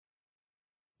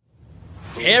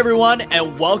Hey everyone,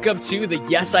 and welcome to the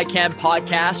Yes I Can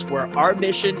podcast, where our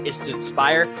mission is to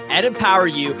inspire and empower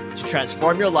you to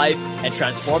transform your life and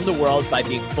transform the world by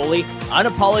being fully,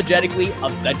 unapologetically,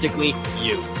 authentically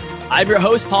you. I'm your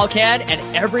host, Paul Can, and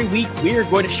every week we are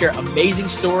going to share amazing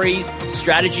stories,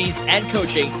 strategies, and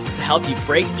coaching to help you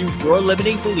break through your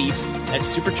limiting beliefs and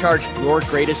supercharge your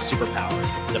greatest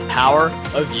superpower, the power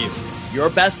of you. Your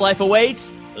best life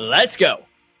awaits. Let's go.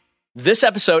 This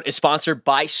episode is sponsored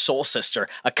by Soul Sister,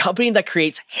 a company that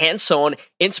creates hand-sewn,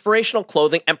 inspirational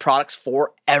clothing and products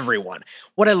for everyone.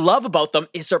 What I love about them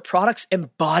is their products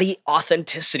embody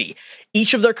authenticity.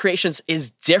 Each of their creations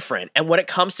is different, and when it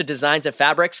comes to designs and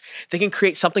fabrics, they can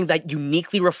create something that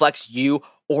uniquely reflects you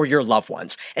or your loved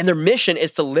ones. And their mission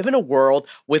is to live in a world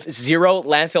with zero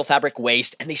landfill fabric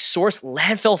waste, and they source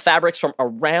landfill fabrics from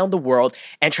around the world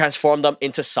and transform them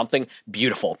into something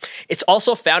beautiful. It's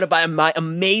also founded by my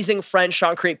amazing friend,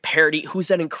 Shancrete Parody, who's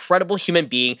an incredible human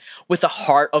being with a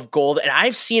heart of gold. And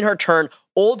I've seen her turn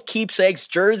old keepsakes,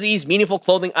 jerseys, meaningful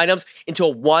clothing items into a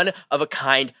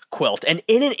one-of-a-kind quilt. And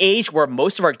in an age where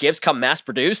most of our gifts come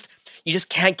mass-produced, you just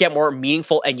can't get more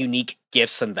meaningful and unique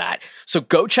gifts than that. So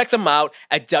go check them out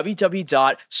at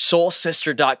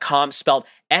www.soulsister.com, spelled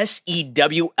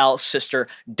SEWL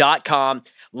sister.com.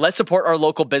 Let's support our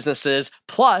local businesses.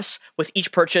 Plus, with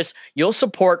each purchase, you'll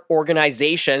support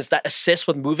organizations that assist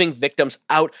with moving victims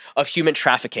out of human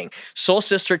trafficking. Soul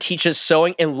Sister teaches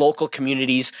sewing in local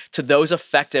communities to those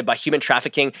affected by human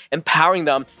trafficking, empowering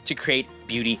them to create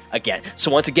beauty again. So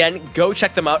once again, go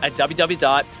check them out at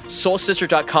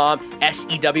www.soulsister.com,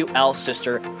 SEWL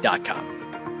sister.com.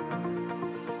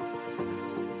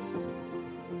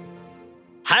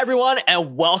 Hi, everyone,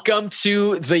 and welcome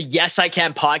to the Yes I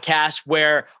Can podcast,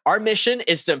 where our mission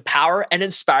is to empower and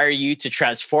inspire you to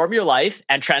transform your life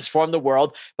and transform the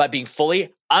world by being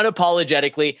fully,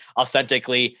 unapologetically,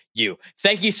 authentically you.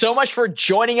 Thank you so much for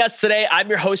joining us today. I'm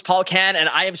your host, Paul Can, and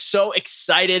I am so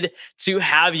excited to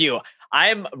have you.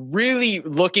 I'm really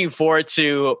looking forward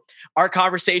to our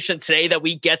conversation today that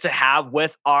we get to have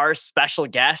with our special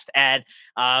guest. And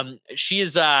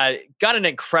she's got an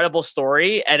incredible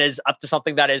story and is up to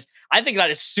something that is, I think that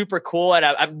is super cool. And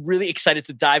I'm really excited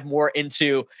to dive more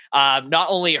into not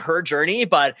only her journey,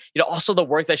 but also the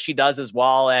work that she does as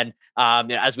well. And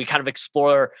as we kind of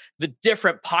explore the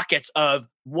different pockets of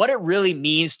what it really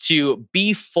means to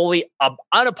be fully,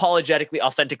 unapologetically,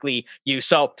 authentically you.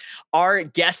 So our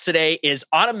guest today is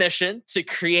on a mission to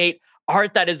create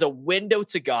art that is a window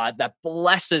to God that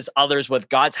blesses others with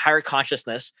God's higher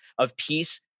consciousness of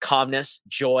peace, calmness,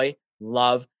 joy,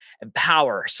 love, and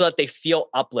power so that they feel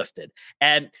uplifted.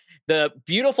 And the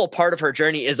beautiful part of her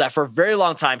journey is that for a very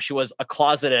long time, she was a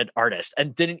closeted artist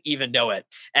and didn't even know it.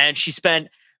 And she spent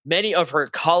many of her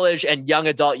college and young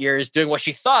adult years doing what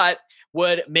she thought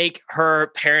would make her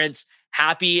parents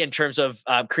happy in terms of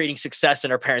creating success in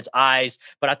her parents' eyes.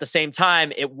 But at the same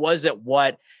time, it wasn't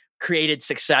what created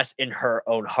success in her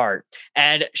own heart.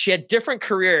 And she had different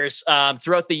careers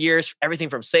throughout the years, everything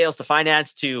from sales to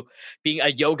finance to being a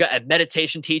yoga and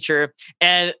meditation teacher.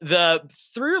 And the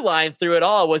through line through it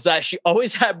all was that she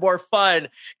always had more fun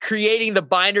creating the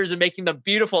binders and making them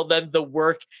beautiful than the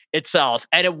work itself.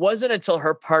 And it wasn't until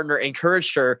her partner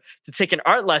encouraged her to take an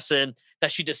art lesson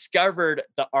that she discovered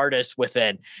the artist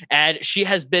within. And she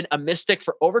has been a mystic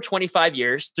for over 25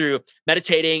 years through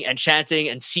meditating and chanting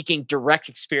and seeking direct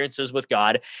experiences with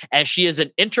God. And she is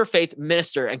an interfaith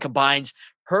minister and combines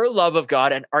her love of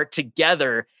God and art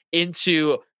together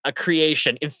into a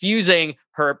creation, infusing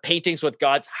her paintings with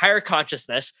God's higher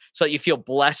consciousness so that you feel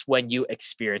blessed when you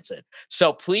experience it.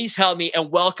 So please help me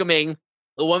in welcoming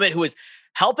the woman who is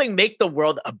helping make the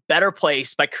world a better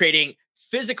place by creating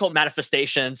physical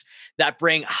manifestations that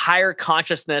bring higher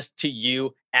consciousness to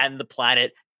you and the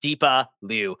planet, Deepa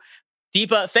Liu.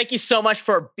 Deepa, thank you so much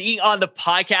for being on the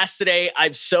podcast today.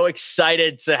 I'm so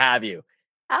excited to have you.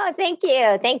 Oh, thank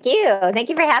you. Thank you. Thank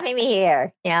you for having me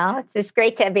here. It's just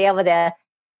great to be able to,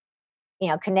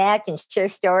 connect and share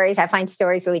stories. I find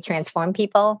stories really transform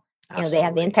people. Absolutely. They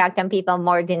have impact on people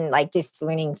more than like just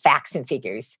learning facts and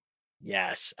figures.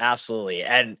 Yes, absolutely.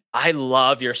 And I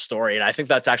love your story. And I think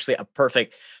that's actually a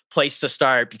perfect place to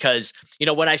start because,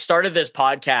 when I started this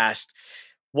podcast,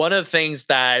 one of the things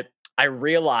that I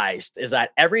realized is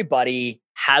that everybody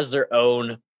has their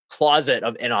own closet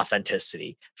of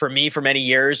inauthenticity. For me, for many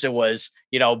years, it was,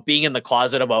 being in the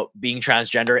closet about being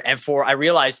transgender. And I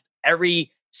realized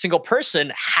every single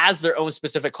person has their own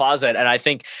specific closet. And I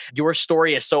think your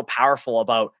story is so powerful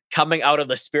about coming out of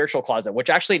the spiritual closet, which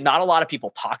actually not a lot of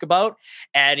people talk about.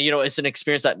 And, it's an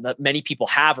experience that many people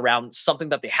have around something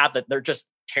that they have that they're just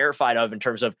terrified of in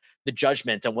terms of the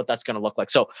judgment and what that's going to look like.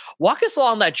 So walk us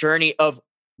along that journey of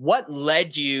what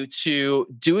led you to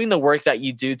doing the work that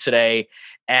you do today,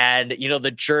 and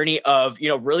the journey of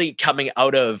really coming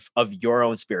out of your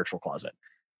own spiritual closet.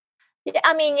 Yeah,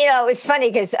 I mean, it's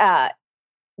funny because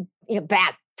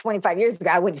back 25 years ago,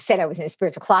 I would have said I was in a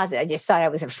spiritual closet. I just thought I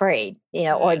was afraid,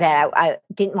 or that I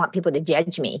didn't want people to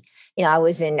judge me. I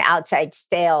was in outside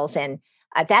sales, and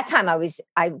at that time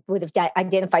I would have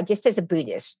identified just as a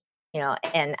Buddhist,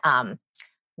 and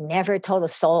never told a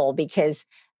soul, because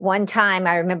one time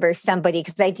I remember somebody,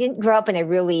 because I didn't grow up in a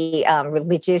really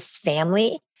religious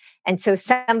family. And so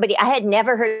I had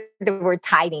never heard the word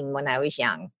tithing when I was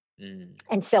young.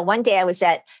 And so one day was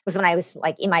when I was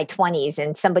like in my 20s,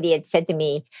 and somebody had said to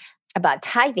me about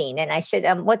tithing. And I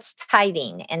said, what's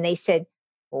tithing? And they said,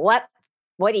 what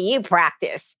do you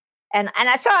practice? And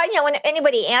I saw, when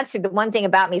anybody answered, the one thing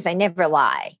about me is I never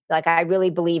lie. Like, I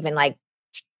really believe in like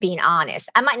being honest.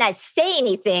 I might not say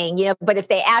anything, but if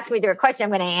they ask me a question, I'm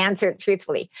going to answer it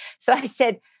truthfully. So I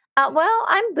said, well,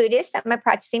 I'm Buddhist. I'm a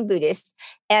practicing Buddhist.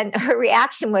 And her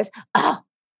reaction was, oh,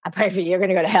 I pray for you. You're going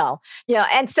to go to hell.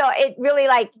 And so it really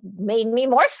like made me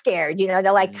more scared,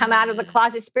 to like come out of the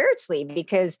closet spiritually,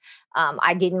 because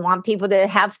I didn't want people to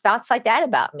have thoughts like that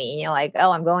about me, like,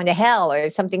 oh, I'm going to hell or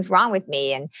something's wrong with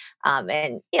me. And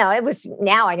it was,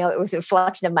 now I know it was a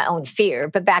reflection of my own fear,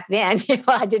 but back then,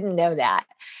 I didn't know that.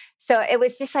 So it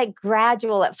was just like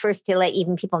gradual at first to let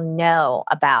even people know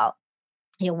about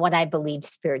what I believed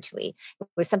spiritually. It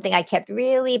was something I kept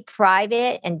really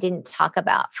private and didn't talk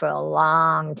about for a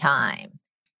long time,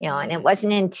 and it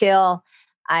wasn't until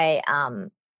I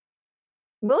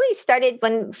really started,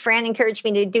 when Fran encouraged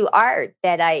me to do art,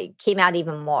 that I came out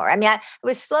even more. I mean, I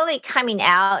was slowly coming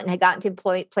out, and I got into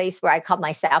a place where I called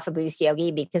myself a Buddhist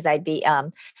yogi, because I'd be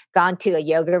gone to a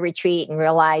yoga retreat and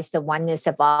realized the oneness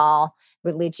of all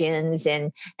religions.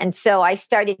 And so I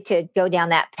started to go down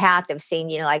that path of saying,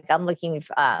 like, I'm looking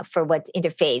for what's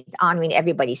interfaith, honoring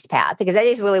everybody's path, because that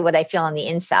is really what I feel on the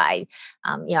inside.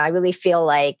 I really feel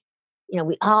like,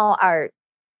 we all are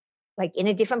like in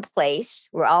a different place.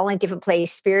 We're all in a different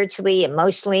place spiritually,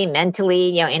 emotionally,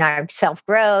 mentally, in our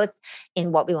self-growth,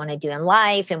 in what we want to do in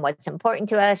life and what's important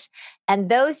to us. And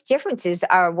those differences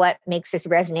are what makes us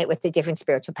resonate with the different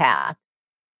spiritual path.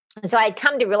 And so I'd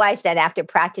come to realize that after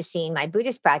practicing my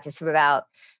Buddhist practice for about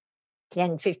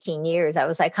 10, 15 years, I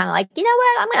was like, kind of like, you know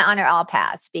what, I'm going to honor all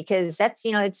paths, because that's,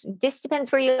 it just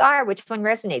depends where you are, which one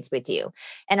resonates with you.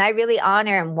 And I really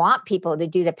honor and want people to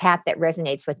do the path that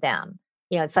resonates with them.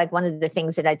 It's like one of the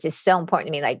things that's just so important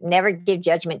to me, like never give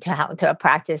judgment to a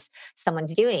practice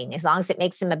someone's doing. As long as it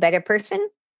makes them a better person,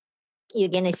 you're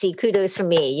going to see kudos from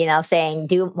me, saying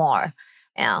do more,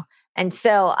 And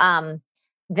so,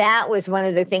 that was one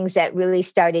of the things that really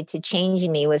started to change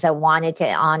in me, was I wanted to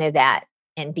honor that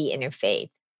and be interfaith.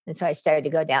 And so I started to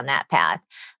go down that path.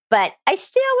 But I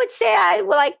still would say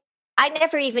I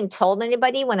never even told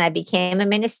anybody when I became a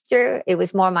minister. It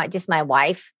was more just my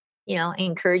wife,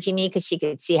 encouraging me, because she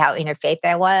could see how interfaith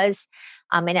I was.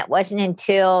 And it wasn't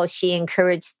until she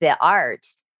encouraged the art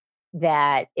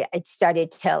that it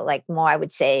started to like more, I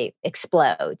would say,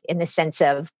 explode, in the sense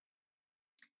of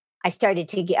I started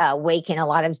to awaken a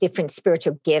lot of different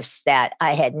spiritual gifts that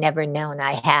I had never known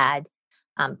I had.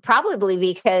 It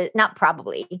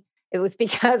was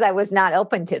because I was not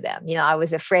open to them. I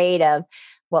was afraid of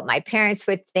what my parents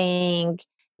would think.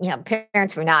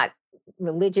 Parents were not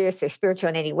religious or spiritual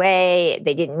in any way.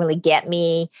 They didn't really get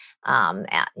me.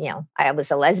 I was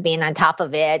a lesbian on top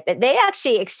of it. They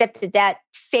actually accepted that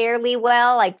fairly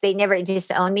well. Like, they never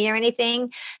disowned me or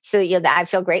anything. So, I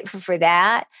feel grateful for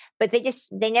that. But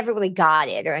they never really got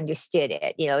it or understood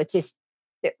it. It's just,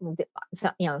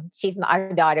 she's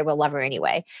our daughter, we'll love her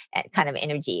anyway, kind of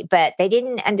energy. But they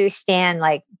didn't understand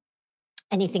like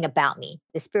anything about me.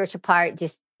 The spiritual part,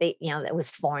 it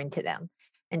was foreign to them.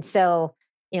 And so,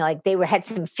 like they had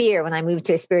some fear when I moved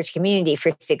to a spiritual community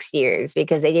for 6 years,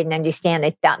 because they didn't understand.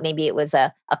 They thought maybe it was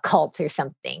a cult or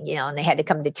something, and they had to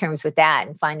come to terms with that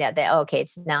and find out that, okay,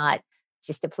 it's not. It's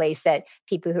just a place that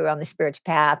people who are on the spiritual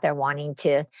path are wanting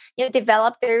to,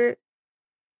 develop their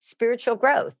spiritual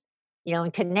growth,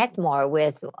 and connect more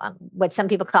with what some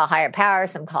people call higher power,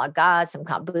 some call God, some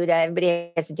call Buddha.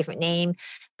 Everybody has a different name.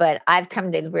 But I've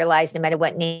come to realize no matter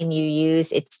what name you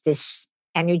use, it's this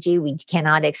energy we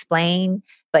cannot explain,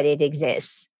 but it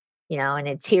exists, and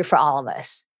it's here for all of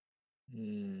us.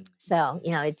 So,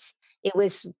 it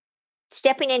was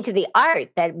stepping into the art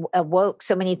that awoke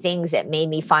so many things that made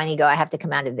me finally go, I have to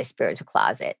come out of the spiritual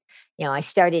closet. I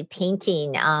started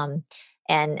painting,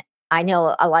 and I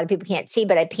know a lot of people can't see,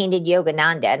 but I painted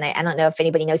Yogananda. And I don't know if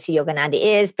anybody knows who Yogananda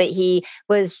is, but he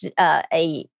was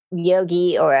a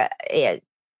yogi or a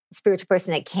spiritual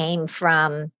person that came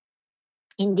from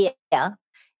India.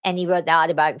 And he wrote the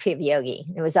autobiography of Yogi.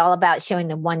 It was all about showing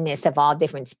the oneness of all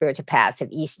different spiritual paths of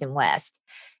East and West.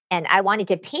 And I wanted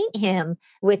to paint him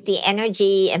with the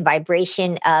energy and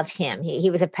vibration of him. He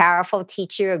was a powerful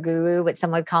teacher, a guru, what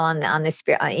some would call on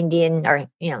the Indian or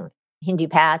Hindu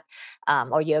path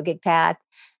or yogic path.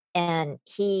 And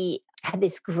he had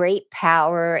this great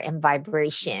power and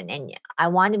vibration. And I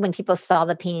wanted when people saw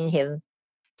the painting of him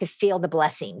to feel the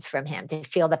blessings from him, to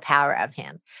feel the power of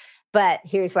him. But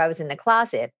here's where I was in the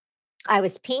closet. I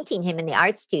was painting him in the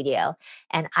art studio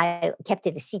and I kept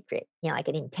it a secret. Like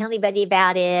I didn't tell anybody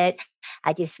about it.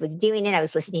 I just was doing it. I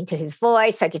was listening to his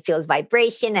voice so I could feel his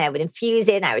vibration and I would infuse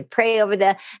it and I would pray over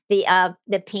the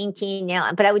painting,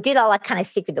 but I would do it all kind of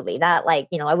secretly, not like,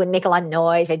 I wouldn't make a lot of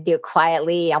noise. I'd do it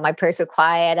quietly. All my prayers were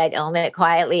quiet. I'd own it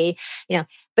quietly,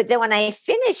 but then when I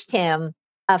finished him,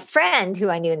 a friend who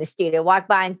I knew in the studio walked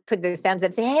by and put their thumbs up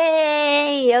and said,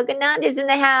 "Hey, Yogananda's in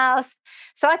the house."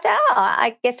 So I thought,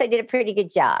 I guess I did a pretty good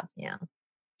job,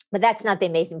 But that's not the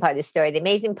amazing part of the story. The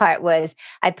amazing part was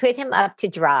I put him up to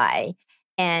dry.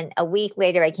 And a week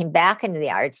later, I came back into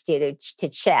the art studio to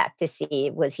check to see,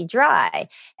 was he dry?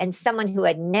 And someone who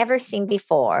I'd never seen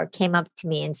before came up to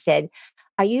me and said,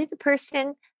 "Are you the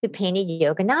person who painted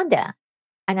Yogananda?"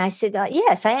 And I said,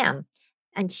 "Yes, I am."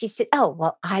 And she said, "Oh,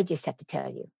 well, I just have to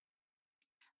tell you,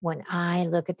 when I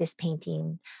look at this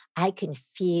painting, I can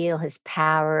feel his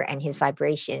power and his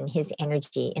vibration, his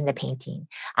energy in the painting.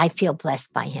 I feel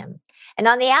blessed by him." And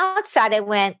on the outside, I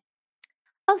went,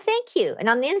 "Oh, thank you." And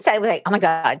on the inside, I was like, oh my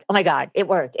God, it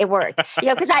worked.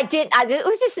 Because it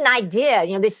was just an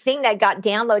idea, this thing that got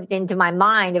downloaded into my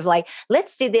mind of like,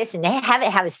 let's do this and have it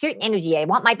have a certain energy. I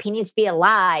want my paintings to be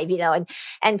alive,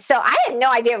 and so I had no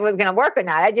idea if it was going to work or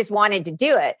not. I just wanted to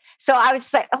do it. So I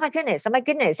was like, oh my goodness,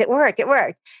 it worked.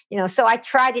 So I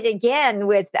tried it again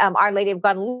with Our Lady of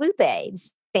Guadalupe.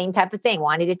 Same type of thing.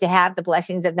 Wanted it to have the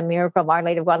blessings of the miracle of Our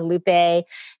Lady of Guadalupe.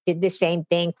 Did the same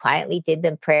thing, quietly did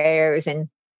the prayers and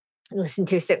listened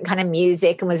to a certain kind of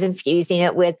music and was infusing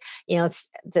it with,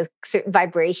 the certain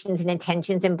vibrations and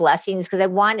intentions and blessings. Because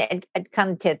I'd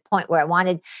come to a point where I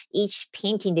wanted each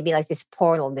painting to be like this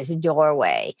portal, this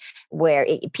doorway where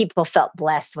people felt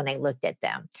blessed when they looked at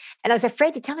them. And I was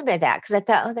afraid to tell them about that because I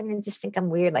thought, they're going to just think I'm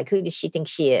weird. Like, who does she think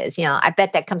she is? I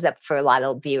bet that comes up for a lot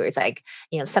of viewers, like,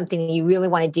 something you really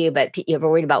want to do, but you're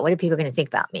worried about what are people going to think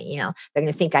about me? They're going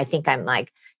to think I think I'm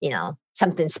like,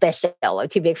 something special or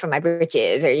too big for my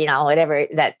britches or, whatever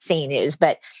that saying is.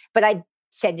 But I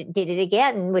did it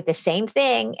again with the same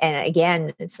thing. And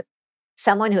again, it's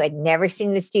someone who had never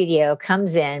seen the studio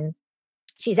comes in.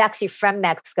 She's actually from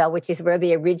Mexico, which is where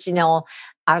the original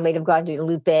Our Lady of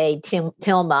Guadalupe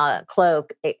tilma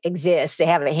cloak exists. They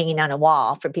have it hanging on a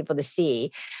wall for people to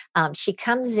see. She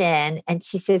comes in and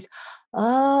she says,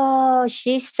 "Oh,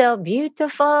 she's so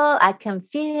beautiful. I can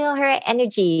feel her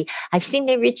energy. I've seen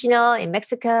the original in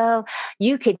Mexico.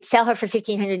 You could sell her for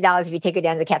 $1,500 if you take her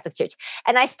down to the Catholic Church."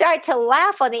 And I started to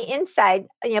laugh on the inside,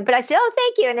 but I said, "Oh,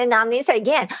 thank you." And then on the inside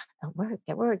again,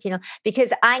 it worked,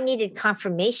 because I needed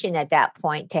confirmation at that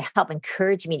point to help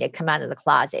encourage me to come out of the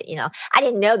closet. I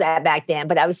didn't know that back then,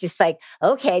 but I was just like,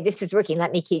 okay, this is working.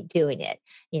 Let me keep doing it,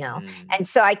 And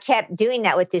so I kept doing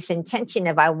that with this intention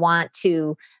of I want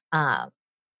to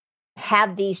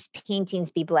have these paintings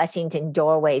be blessings and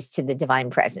doorways to the divine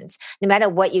presence, no matter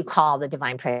what you call the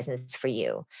divine presence for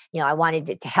you. I wanted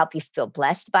it to help you feel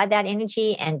blessed by that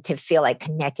energy and to feel like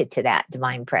connected to that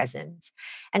divine presence.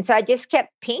 And so I just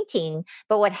kept painting.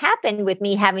 But what happened with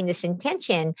me having this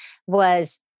intention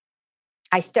was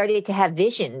I started to have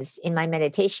visions in my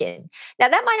meditation. Now,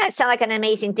 that might not sound like an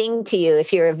amazing thing to you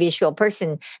if you're a visual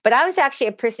person, but I was actually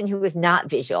a person who was not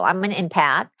visual. I'm an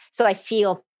empath, so I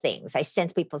feel things. I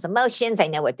sense people's emotions. I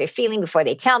know what they're feeling before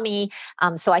they tell me,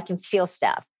 so I can feel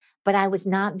stuff. But I was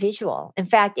not visual. In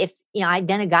fact, if I'd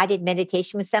done a guided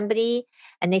meditation with somebody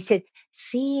and they said,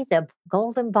 "See the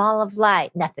golden ball of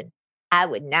light," nothing. I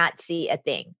would not see a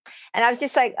thing. And I was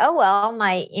just like, oh, well,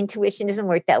 my intuition doesn't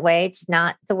work that way. It's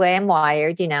not the way I'm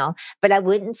wired, but I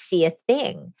wouldn't see a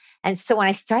thing. And so when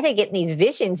I started getting these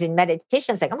visions in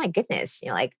meditation, I was like, oh my goodness,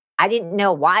 like I didn't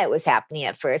know why it was happening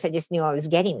at first. I just knew I was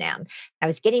getting them. I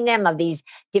was getting them of these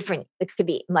different, it could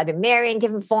be Mother Mary in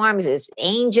different forms. There's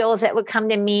angels that would come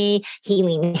to me,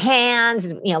 healing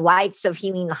hands, lights of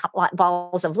healing,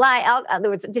 balls of light.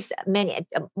 There was just a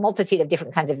multitude of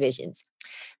different kinds of visions.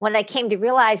 What I came to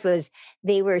realize was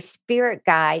they were spirit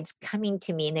guides coming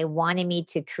to me, and they wanted me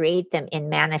to create them in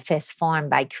manifest form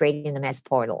by creating them as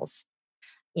portals.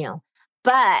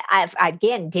 But I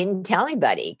again didn't tell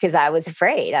anybody because I was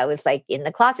afraid. I was like in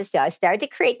the closet still. I started to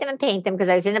create them and paint them because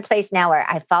I was in a place now where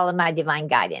I follow my divine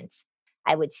guidance.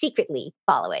 I would secretly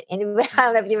follow it. And I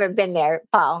don't know if you've ever been there,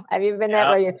 Paul. Have you ever been there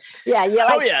where you're like,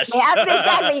 yes. You have this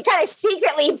guy, but you kind of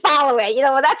secretly follow it.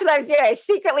 Well, that's what I was doing. I was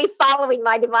secretly following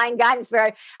my divine guidance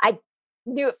where I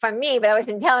knew it from me, but I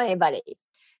wasn't telling anybody.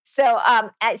 So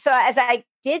as I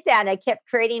did that, I kept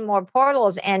creating more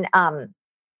portals, and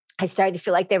I started to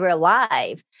feel like they were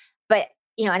alive. But,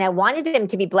 and I wanted them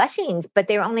to be blessings, but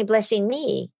they were only blessing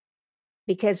me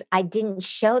because I didn't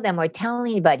show them or tell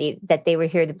anybody that they were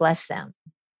here to bless them.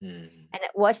 And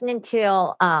it wasn't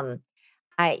until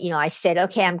I said,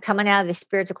 okay, I'm coming out of the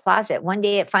spiritual closet. One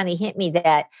day it finally hit me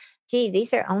that, gee,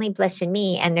 these are only blessing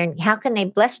me. And how can they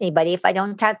bless anybody if I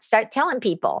don't start telling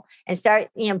people and start,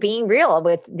 being real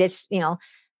with this,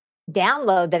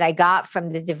 download that I got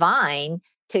from the divine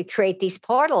to create these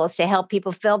portals to help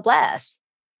people feel blessed.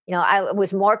 I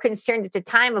was more concerned at the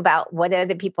time about what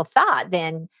other people thought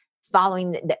than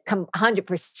following the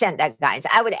 100% that guidance.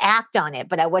 I would act on it,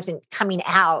 but I wasn't coming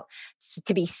out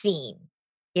to be seen.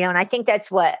 And I think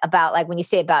that's what about, like when you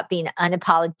say about being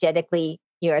unapologetically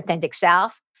your authentic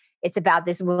self, it's about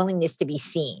this willingness to be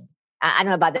seen. I don't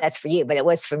know about that's for you, but it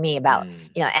was for me about,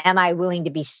 am I willing to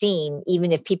be seen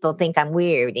even if people think I'm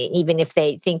weird, even if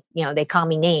they think, they call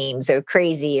me names or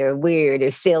crazy or weird or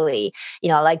silly,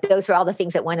 like those were all the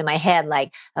things that went in my head,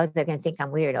 like, oh, they're going to think I'm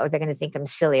weird, or they're going to think I'm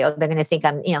silly, or they're going to think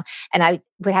I'm, and I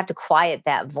would have to quiet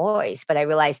that voice. But I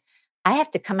realized I have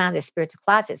to come out of the spiritual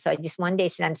closet. So I just one day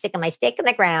said, I'm sticking my stake in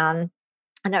the ground.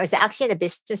 And I was actually at a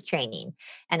business training.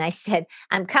 And I said,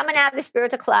 I'm coming out of the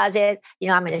spiritual closet.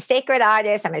 I'm a sacred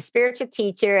artist. I'm a spiritual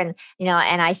teacher. And,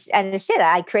 I said,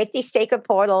 I create these sacred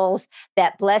portals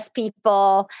that bless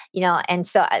people, and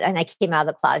I came out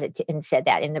of the closet and said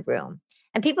that in the room.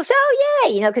 And people say, oh,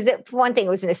 yay, because for one thing, it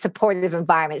was in a supportive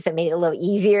environment. So it made it a little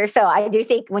easier. So I do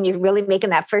think when you're really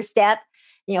making that first step,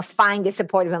 find a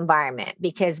supportive environment,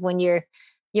 because when your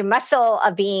muscle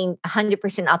of being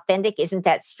 100% authentic isn't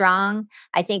that strong,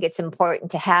 I think it's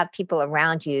important to have people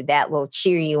around you that will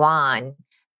cheer you on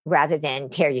rather than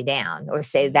tear you down or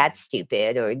say that's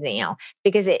stupid, or,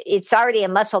 because it's already a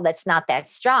muscle that's not that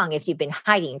strong if you've been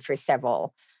hiding for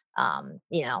several,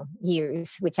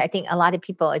 years, which I think a lot of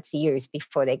people, it's years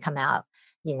before they come out,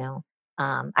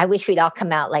 I wish we'd all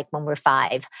come out like when we're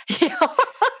 5,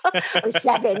 or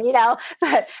 7,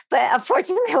 but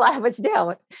unfortunately a lot of us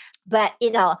don't. But,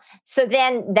 so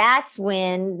then that's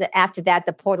when, after that,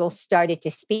 the portals started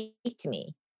to speak to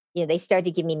me. They started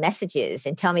to give me messages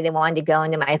and tell me they wanted to go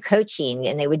into my coaching.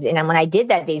 And and when I did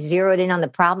that, they zeroed in on the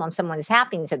problem someone was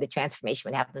having, so the transformation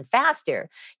would happen faster.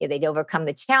 They'd overcome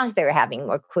the challenge they were having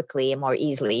more quickly and more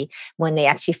easily when they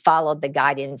actually followed the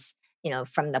guidance,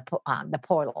 from the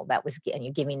portal that was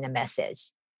giving the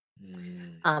message.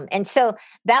 And so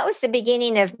that was the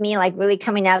beginning of me, like, really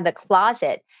coming out of the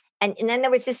closet. And then there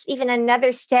was even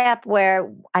another step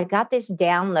where I got this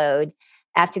download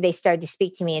after they started to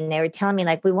speak to me, and they were telling me,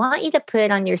 like, we want you to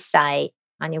put on your site,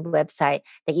 on your website,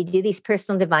 that you do these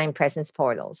personal divine presence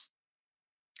portals.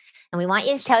 And we want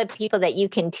you to tell people that you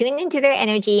can tune into their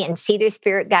energy and see their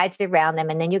spirit guides around them.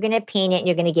 And then you're going to paint it and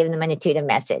you're going to give them an intuitive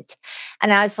message.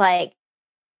 And I was like,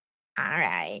 all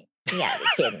right. Yeah,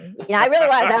 you're kidding. I really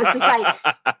was. I was just like,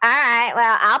 all right,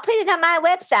 well, I'll put it on my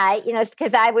website,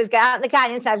 because I was out in the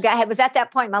guidance. I was at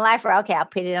that point in my life where, okay, I'll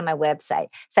put it on my website.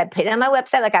 So I put it on my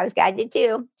website like I was guided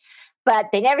to, but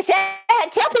they never said,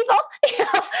 tell people.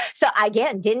 So I,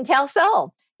 again, didn't tell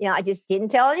soul. I just didn't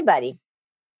tell anybody.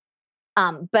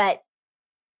 But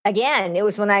again, it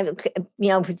was when I,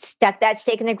 stuck that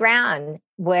stake in the ground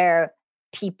where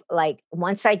people, like,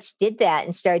 once I did that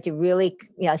and started to really,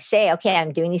 say, okay,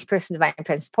 I'm doing these personal divine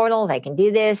presence portals, I can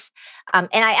do this. And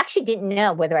I actually didn't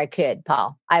know whether I could,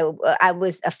 Paul. I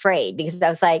was afraid because I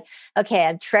was like, okay,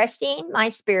 I'm trusting my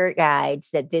spirit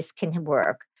guides that this can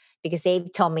work because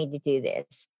they've told me to do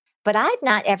this. But I've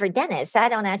not ever done it. So I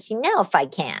don't actually know if I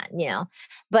can,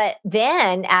 But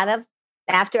then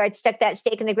after I'd stuck that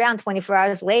stake in the ground, 24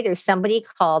 hours later, somebody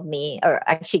called me, or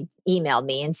actually emailed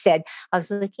me, and said, I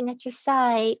was looking at your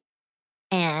site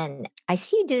and I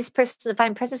see you do this personal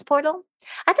divine presence portal.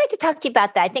 I'd like to talk to you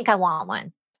about that. I think I want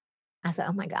one. I said,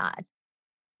 oh my God.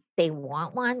 they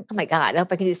want one. Oh my God, I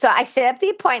hope I can do. So I set up the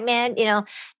appointment,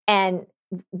 and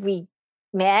we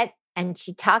met, and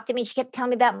she talked to me. She kept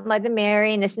telling me about Mother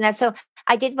Mary and this and that. So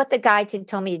I did what the guide had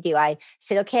told me to do. I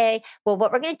said, okay, well,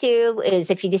 what we're going to do is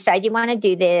if you decide you want to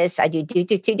do this, I do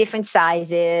two different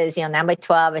sizes, 9 by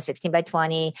 12 or 16 by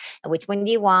 20. And which one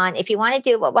do you want? If you want to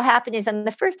do it, what will happen is on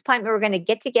the first appointment, we're going to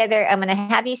get together. I'm going to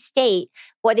have you state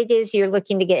what it is you're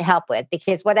looking to get help with.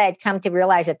 Because what I had come to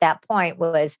realize at that point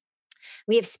was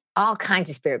we have all kinds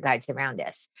of spirit guides around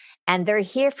us, and they're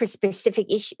here for specific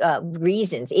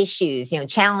reasons, issues,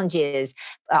 challenges,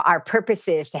 our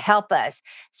purposes to help us.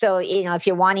 So, if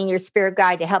you're wanting your spirit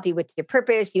guide to help you with your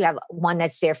purpose, you have one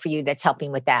that's there for you that's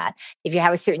helping with that. If you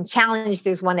have a certain challenge,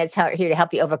 there's one that's here to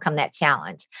help you overcome that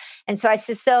challenge. And so I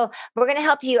said, so we're going to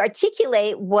help you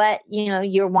articulate what,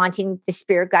 you're wanting the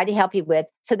spirit guide to help you with.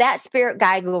 So that spirit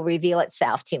guide will reveal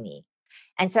itself to me.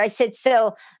 And so I said,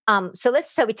 so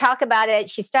we talk about it.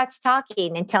 She starts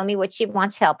talking and telling me what she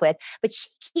wants help with, but she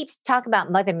keeps talking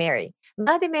about Mother Mary,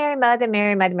 Mother Mary, Mother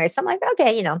Mary, Mother Mary. So I'm like,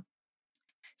 okay.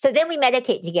 So then we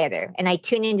meditate together and I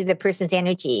tune into the person's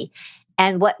energy.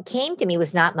 And what came to me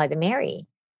was not Mother Mary.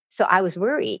 So I was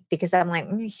worried because I'm like,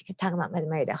 she kept talking about Mother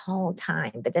Mary the whole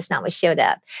time, but that's not what showed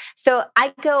up. So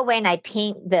I go away and I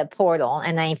paint the portal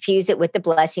and I infuse it with the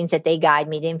blessings that they guide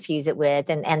me to infuse it with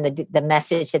and the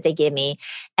message that they give me.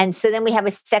 And so then we have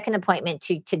a second appointment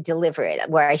to deliver it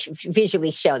where I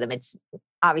visually show them. It's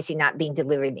obviously not being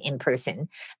delivered in person,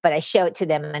 but I show it to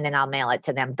them and then I'll mail it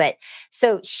to them. But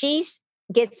so she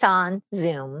gets on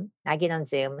Zoom. I get on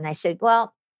Zoom and I said,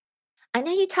 well, I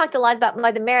know you talked a lot about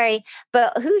Mother Mary,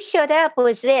 but who showed up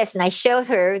was this. And I showed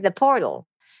her the portal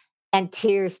and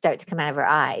tears start to come out of her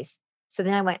eyes. So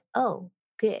then I went, oh,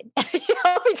 good.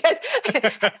 Because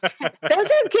those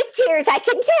are good tears. I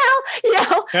can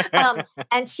tell,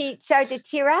 and she started to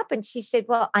tear up and she said,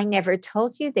 well, I never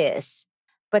told you this,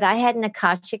 but I had an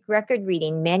Akashic record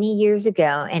reading many years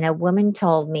ago. And a woman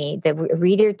told me, the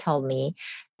reader told me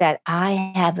that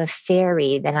I have a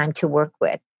fairy that I'm to work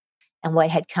with. And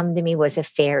what had come to me was a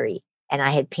fairy, and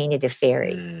I had painted a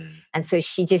fairy. And so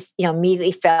she just,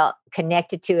 immediately felt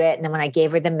connected to it. And then when I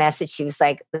gave her the message, she was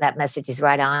like, that message is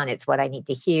right on. It's what I need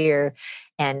to hear.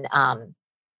 And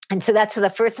so that's for the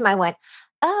first time I went,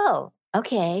 oh,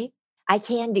 okay, I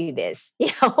can do this,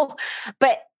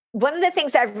 But one of the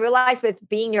things I've realized with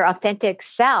being your authentic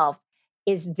self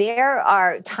is there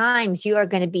are times you are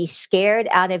going to be scared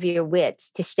out of your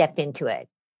wits to step into it.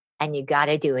 And you got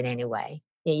to do it anyway.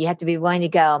 You have to be willing to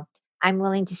go, I'm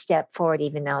willing to step forward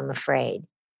even though I'm afraid.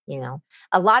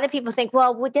 A lot of people think,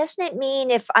 well, what doesn't it mean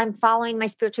if I'm following my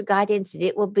spiritual guidance,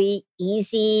 it will be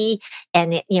easy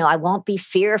and, I won't be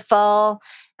fearful.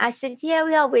 I said, yeah,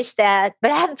 we all wish that, but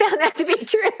I haven't found that to be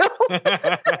true.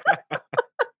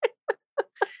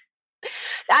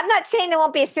 I'm not saying there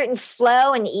won't be a certain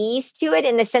flow and ease to it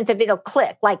in the sense of it'll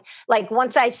click. Like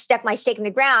once I stuck my stake in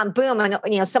the ground, boom,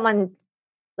 and, someone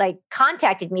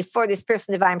contacted me for this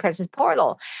Personal Divine Presence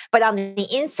portal. But on the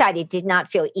inside, it did not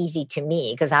feel easy to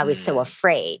me because I was so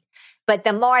afraid. But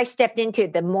the more I stepped into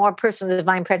it, the more Personal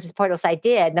Divine Presence portals I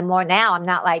did, the more now I'm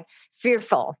not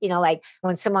fearful. Like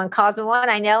when someone calls me one,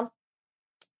 I know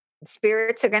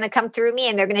spirits are going to come through me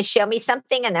and they're going to show me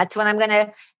something. And that's when I'm going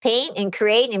to paint and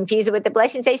create and infuse it with the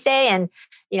blessings they say. And,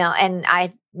 and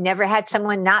I've never had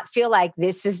someone not feel like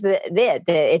this is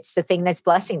it's the thing that's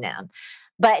blessing them.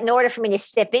 But in order for me to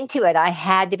step into it, I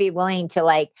had to be willing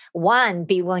to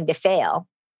be willing to fail,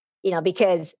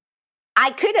 because I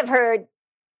could have heard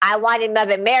I wanted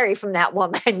Mother Mary from that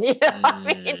woman, what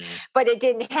I mean? But it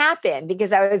didn't happen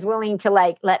because I was willing to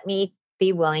let me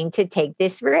be willing to take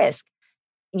this risk.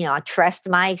 Trust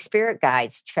my spirit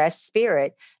guides, trust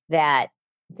spirit that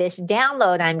this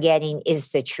download I'm getting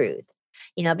is the truth.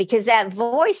 Because that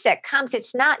voice that comes,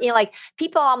 it's not,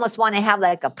 people almost want to have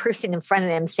a person in front of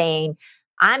them saying,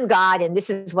 I'm God and this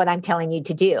is what I'm telling you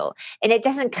to do. And it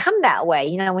doesn't come that way.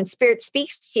 When spirit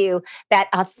speaks to you, that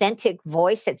authentic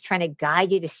voice that's trying to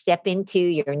guide you to step into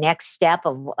your next step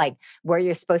of where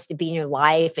you're supposed to be in your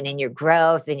life and in your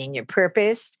growth and in your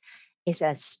purpose is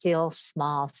a still,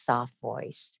 small, soft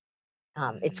voice.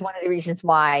 It's one of the reasons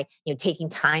why, taking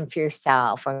time for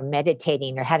yourself or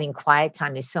meditating or having quiet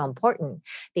time is so important.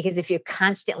 Because if you're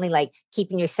constantly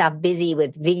keeping yourself busy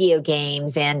with video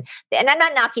games and I'm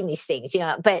not knocking these things,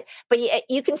 but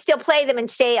you can still play them and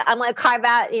say, I'm going to carve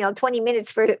out, 20 minutes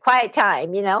for quiet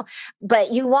time,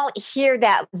 but you won't hear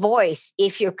that voice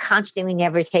if you're constantly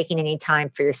never taking any time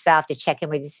for yourself to check in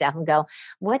with yourself and go,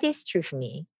 what is true for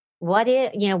me? What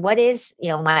is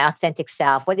my authentic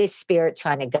self? What is spirit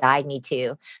trying to guide me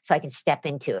to so I can step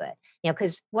into it?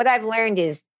 Because what I've learned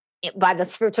is by the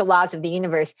spiritual laws of the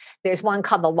universe, there's one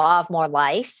called the law of more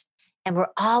life. And we're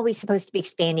always supposed to be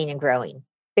expanding and growing.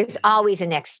 There's always a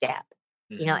next step,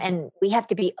 and we have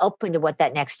to be open to what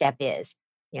that next step is,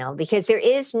 because there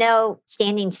is no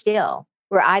standing still.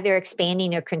 We're either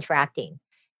expanding or contracting,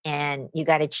 and you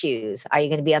got to choose. Are you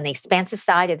going to be on the expansive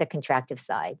side or the contractive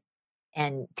side?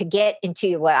 And to get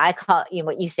into what I call,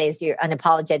 what you say is your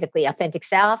unapologetically authentic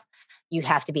self, you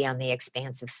have to be on the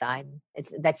expansive side.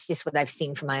 That's just what I've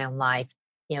seen from my own life.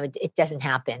 It doesn't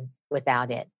happen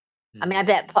without it. I mean, I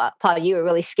bet, Paul, you were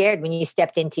really scared when you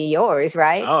stepped into yours,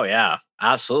 right? Oh, yeah,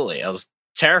 absolutely. I was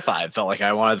terrified. Felt like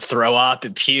I wanted to throw up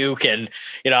and puke. And,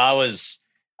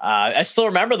 I still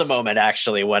remember the moment,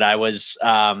 actually, when I was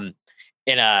I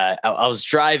was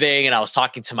driving and I was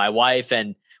talking to my wife,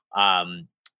 and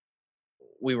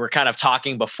we were kind of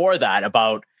talking before that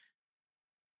about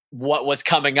what was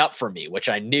coming up for me, which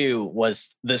I knew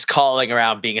was this calling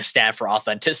around being a stand for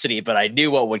authenticity, but I knew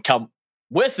what would come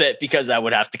with it because I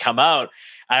would have to come out.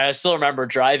 I still remember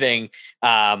driving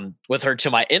with her to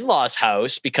my in-laws'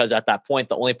 house, because at that point,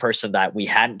 the only person that we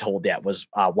hadn't told yet was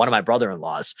one of my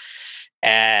brother-in-laws.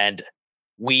 And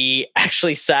we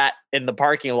actually sat in the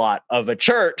parking lot of a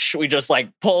church. We just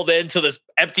pulled into this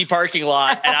empty parking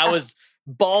lot, and I was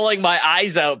bawling my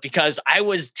eyes out because I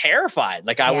was terrified.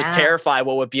 I was terrified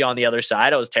what would be on the other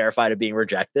side. I was terrified of being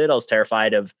rejected. I was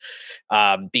terrified of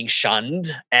being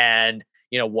shunned. And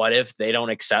what if they don't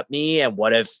accept me? And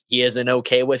what if he isn't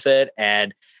okay with it?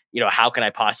 And, how can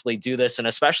I possibly do this? And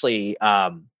especially,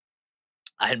 I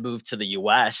had moved to the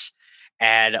US.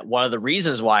 And one of the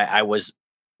reasons why I was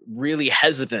really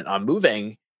hesitant on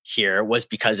moving here was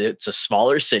because it's a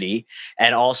smaller city.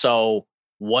 And also,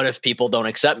 what if people don't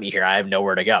accept me here? I have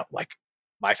nowhere to go.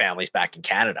 My family's back in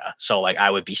Canada. So I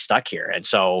would be stuck here. And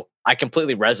so I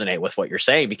completely resonate with what you're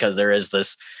saying, because there's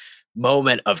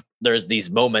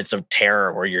these moments of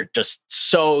terror where you're just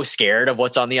so scared of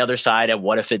what's on the other side, and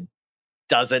what if it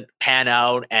doesn't pan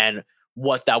out, and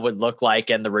what that would look like,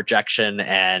 and the rejection.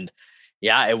 And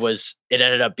it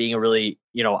ended up being a really,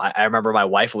 I remember my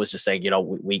wife was just saying,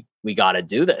 we got to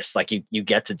do this. You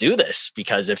get to do this,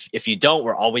 because if you don't,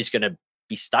 we're always going to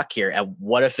be stuck here. And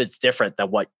what if it's different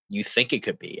than what you think it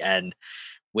could be? And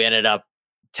we ended up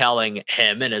telling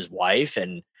him and his wife,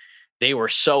 and they were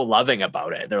so loving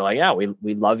about it. They're like, yeah,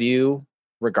 we love you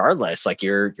regardless.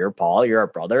 You're Paul, you're our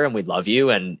brother, and we love you.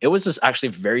 And it was this actually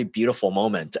very beautiful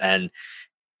moment. And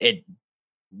it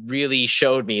really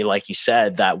showed me, like you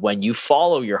said, that when you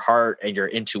follow your heart and your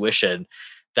intuition,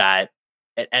 that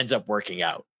it ends up working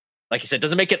out. Like you said, it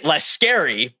doesn't make it less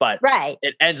scary, but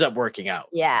it ends up working out.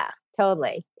 Yeah,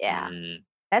 totally. Yeah.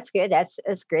 That's good. That's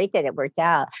great that it worked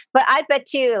out. But I bet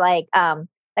too, I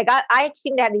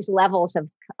seem to have these levels of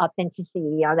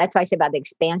authenticity. That's why I say about the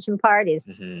expansion part is,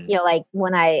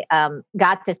 when I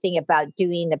got the thing about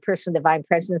doing the personal divine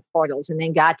presence portals, and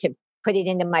then got to put it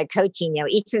into my coaching,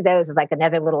 each of those is like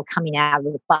another little coming out of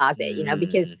the closet,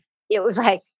 because it was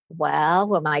well,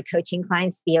 will my coaching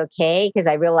clients be okay? Because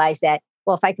I realized that,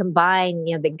 well, if I combine,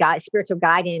 the spiritual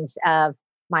guidance of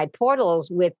my portals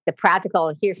with the practical,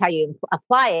 and here's how you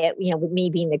apply it, with me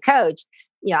being the coach,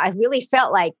 I really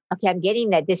felt like, okay, I'm getting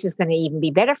that this is going to even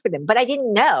be better for them. But I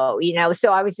didn't know,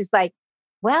 so I was just like,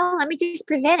 well, let me just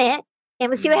present it and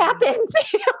we'll see what happens.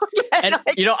 And,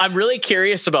 I'm really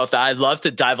curious about that. I'd love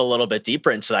to dive a little bit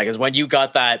deeper into that, because when you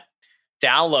got that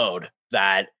download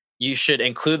that you should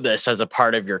include this as a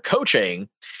part of your coaching,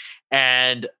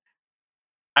 and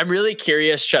I'm really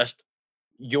curious just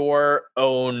your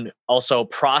own also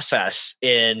process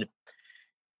in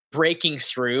breaking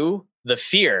through the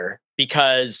fear.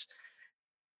 Because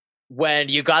when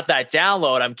you got that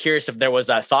download, I'm curious if there was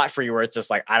that thought for you where it's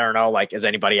just I don't know, is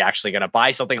anybody actually going to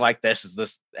buy something like this? Is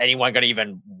this anyone going to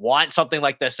even want something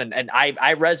like this? And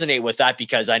I resonate with that,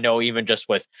 because I know even just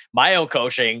with my own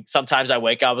coaching, sometimes I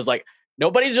wake up, I was like,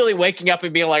 nobody's really waking up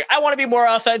and being like, I want to be more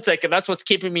authentic. And that's what's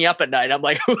keeping me up at night. I'm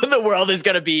like, who in the world is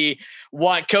going to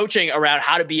want coaching around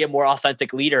how to be a more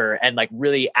authentic leader and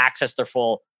really access their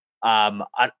full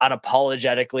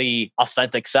unapologetically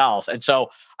authentic self? And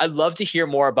so I'd love to hear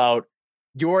more about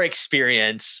your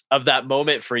experience of that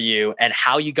moment for you, and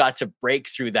how you got to break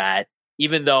through that,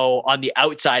 even though on the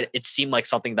outside it seemed like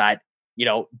something that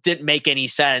didn't make any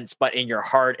sense, but in your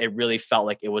heart it really felt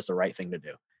like it was the right thing to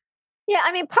do. Yeah,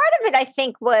 I mean, part of it I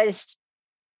think was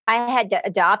I had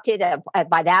adopted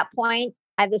by that point.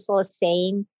 I have this little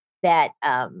saying that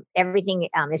everything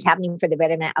is happening for the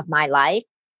betterment of my life.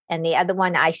 And the other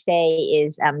one I say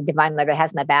is Divine Mother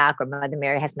has my back, or Mother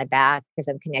Mary has my back, because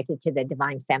I'm connected to the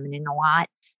Divine Feminine a lot.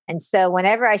 And so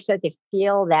whenever I start to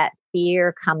feel that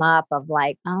fear come up of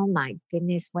like, oh my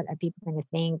goodness, what are people going to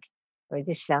think? Or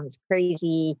this sounds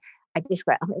crazy. I just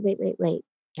go, oh, wait.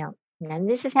 You know, none of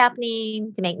this is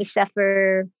happening to make me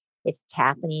suffer. It's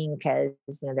happening because,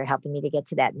 they're helping me to get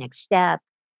to that next step.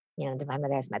 Divine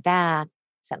Mother has my back.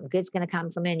 Something good's going to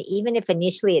come from it. And even if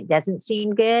initially it doesn't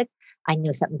seem good, I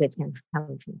know something good's going to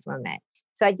come from it.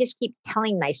 So I just keep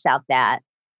telling myself that.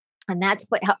 And that's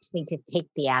what helps me to take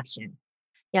the action.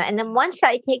 And then once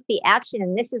I take the action,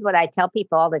 and this is what I tell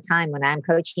people all the time when I'm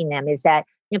coaching them, is that,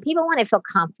 people want to feel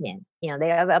confident. They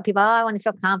have people, I want to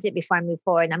feel confident before I move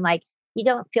forward. And I'm like, you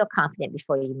don't feel confident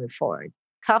before you move forward.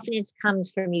 Confidence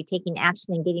comes from you taking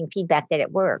action and getting feedback that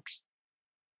it works.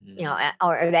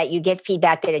 Or that you get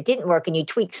feedback that it didn't work and you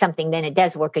tweak something, then it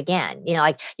does work again.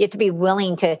 Like you have to be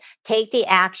willing to take the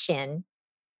action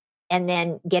and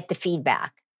then get the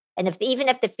feedback. And even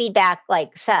if the feedback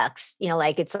like sucks,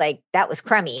 like it's like, that was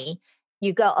crummy,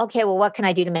 you go, okay, well, what can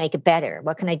I do to make it better?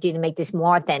 What can I do to make this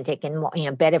more authentic and more,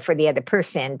 better for the other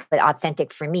person, but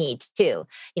authentic for me too?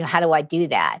 How do I do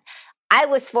that? I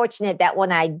was fortunate that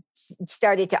when I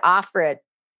started to offer it,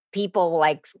 people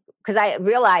like, because I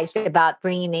realized about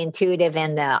bringing the intuitive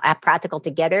and the practical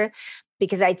together,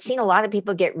 because I'd seen a lot of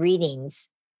people get readings,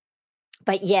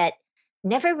 but yet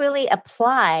never really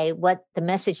apply what the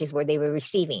messages were they were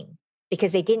receiving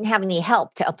because they didn't have any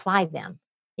help to apply them.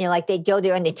 Like they'd go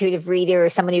to an intuitive reader or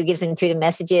somebody who gives intuitive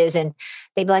messages and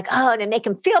they'd be like, oh, and make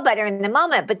them feel better in the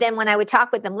moment. But then when I would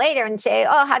talk with them later and say,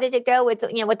 oh, how did it go with,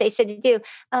 what they said to do?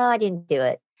 Oh, I didn't do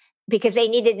it. Because they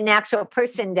needed an actual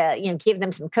person to, give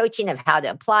them some coaching of how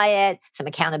to apply it, some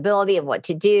accountability of what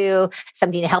to do,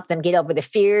 something to help them get over the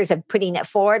fears of putting it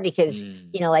forward. Because,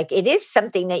 like it is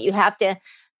something that you have to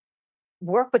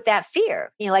work with that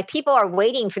fear. Like people are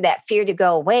waiting for that fear to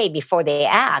go away before they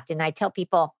act. And I tell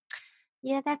people,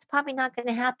 yeah, that's probably not going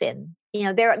to happen.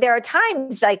 There are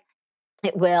times like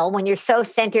it will when you're so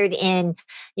centered in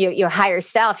your higher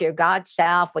self, your God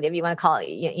self, whatever you want to call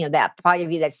it, that part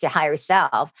of you that's your higher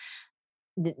self.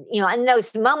 In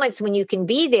those moments when you can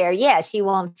be there, yes, you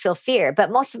won't feel fear, but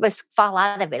most of us fall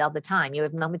out of it all the time. You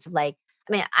have moments of like,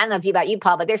 I don't know about you,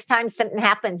 Paul, but there's times something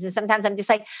happens and sometimes I'm just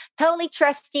like totally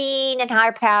trusting in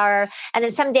higher power. And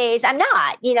then some days I'm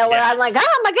not, where I'm like,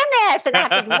 oh my goodness, and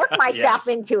I have to work myself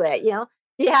into it,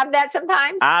 Do you have that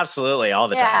sometimes? Absolutely. All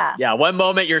the time. Yeah. One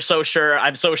moment you're so sure.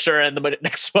 I'm so sure. And the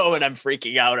next moment I'm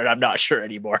freaking out and I'm not sure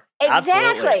anymore. Exactly.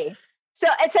 Absolutely.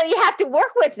 So you have to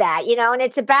work with that, and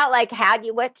it's about like,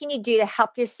 what can you do to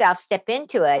help yourself step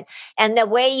into it? And the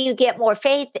way you get more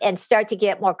faith and start to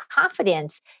get more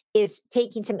confidence is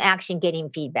taking some action,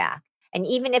 getting feedback. And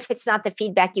even if it's not the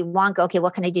feedback you want, go, okay,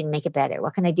 what can I do to make it better?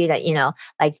 What can I do that,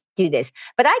 like do this?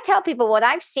 But I tell people what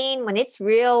I've seen when it's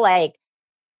real, like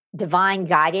divine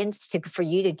guidance for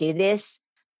you to do this,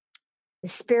 the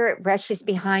spirit rushes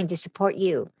behind to support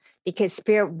you because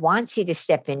spirit wants you to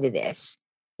step into this.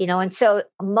 And so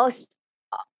most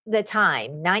the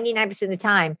time, 99% of the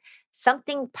time,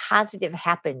 something positive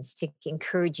happens to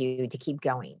encourage you to keep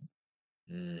going.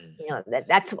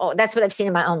 That's what I've seen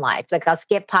in my own life. Like I'll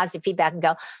get positive feedback and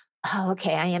go, oh,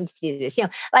 okay, I am to do this.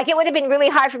 Like it would have been really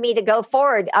hard for me to go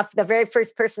forward. The very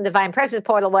first person Divine Presence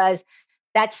portal was,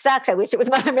 that sucks. I wish it was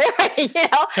Mother Mary,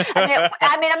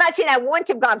 I'm not saying I wouldn't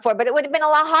have gone for it, but it would have been a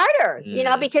lot harder,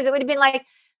 because it would have been like,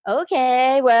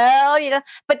 okay, well,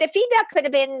 but the feedback could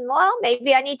have been, well,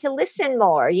 maybe I need to listen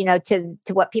more, to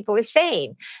what people are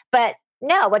saying. But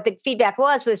no, what the feedback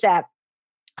was that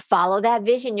follow that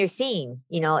vision you're seeing.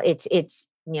 It's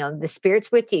the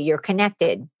spirit's with you. You're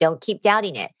connected. Don't keep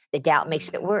doubting it. The doubt makes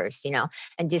it worse,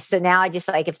 And just so now I just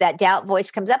like, if that doubt voice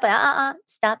comes up,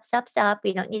 stop.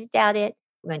 We don't need to doubt it.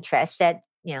 We're going to trust that,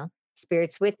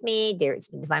 spirit's with me. There's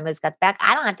Divine Mother's got the back.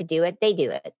 I don't have to do it. They do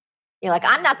it. Like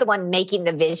I'm not the one making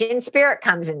the vision. Spirit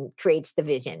comes and creates the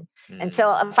vision. And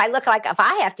so if I look like if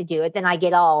I have to do it, then I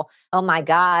get all, oh my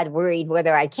God, worried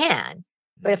whether I can.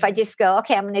 But if I just go,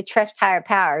 okay, I'm going to trust higher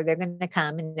power, they're going to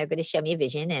come and they're going to show me a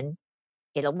vision and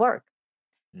it'll work.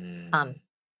 And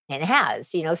it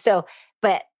has, so,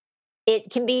 but it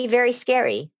can be very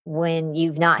scary when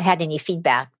you've not had any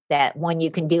feedback that one, you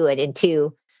can do it. And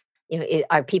two,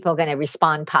 are people going to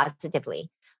respond positively?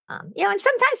 And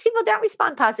sometimes people don't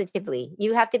respond positively.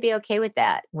 You have to be okay with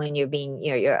that when you're being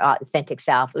your authentic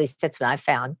self. At least that's what I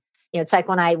found. It's like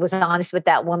when I was honest with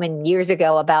that woman years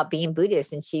ago about being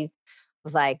Buddhist and she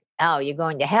was like, oh, you're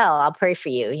going to hell. I'll pray for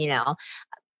you.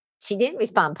 She didn't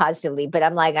respond positively, but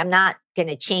I'm like, I'm not going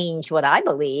to change what I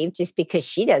believe just because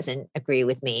she doesn't agree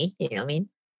with me. You know what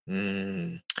I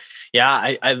mean?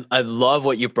 Yeah. I love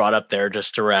what you brought up there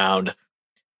just around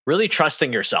really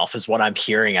trusting yourself is what I'm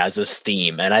hearing as this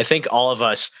theme. And I think all of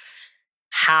us,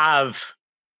 have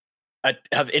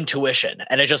intuition,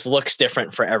 and it just looks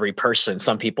different for every person.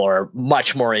 Some people are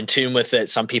much more in tune with it.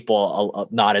 Some people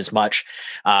not as much.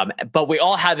 But we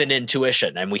all have an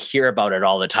intuition, and we hear about it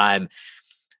all the time.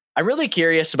 I'm really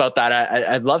curious about that.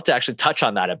 I'd love to actually touch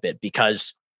on that a bit,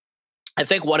 because I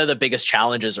think one of the biggest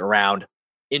challenges around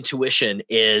intuition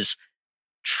is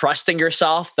trusting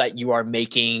yourself that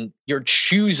you're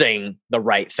choosing the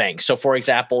right thing. So for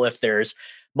example, if there's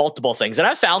multiple things, and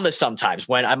I've found this sometimes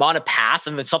when I'm on a path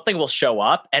and then something will show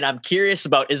up and I'm curious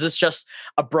about, is this just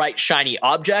a bright, shiny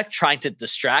object trying to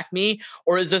distract me?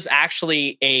 Or is this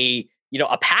actually a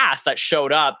path that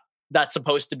showed up that's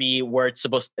supposed to be where it's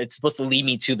supposed to lead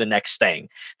me to the next thing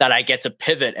that I get to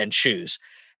pivot and choose.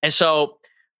 And so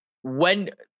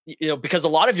because a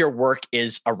lot of your work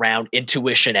is around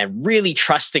intuition and really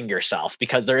trusting yourself,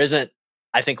 because there isn't,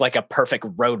 I think, like a perfect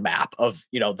roadmap of,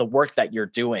 the work that you're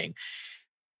doing.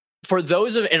 For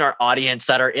those in our audience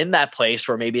that are in that place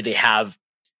where maybe they have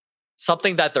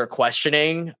something that they're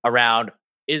questioning around,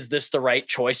 is this the right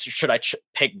choice? Should I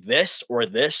pick this or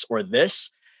this or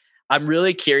this? I'm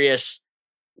really curious,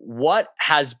 what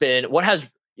advice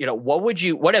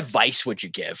would you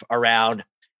give around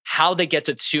how they get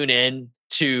to tune in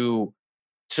to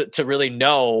really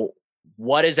know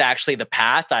what is actually the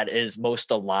path that is most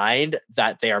aligned,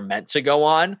 that they are meant to go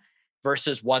on,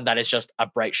 versus one that is just a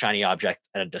bright, shiny object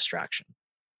and a distraction?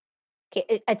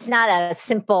 Okay, it's not a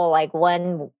simple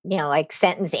one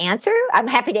sentence answer. I'm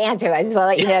happy to answer. I just want to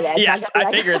let you know that. Yes,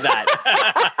 I figured that.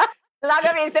 It's not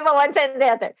going to be a simple one sentence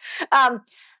answer.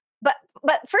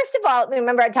 But first of all,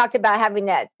 remember I talked about having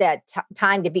that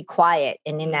time to be quiet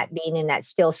and being in that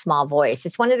still small voice.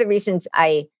 It's one of the reasons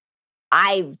I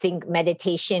think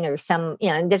meditation, or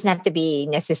it doesn't have to be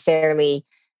necessarily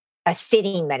a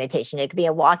sitting meditation. It could be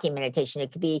a walking meditation.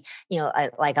 It could be,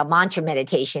 like a mantra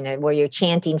meditation where you're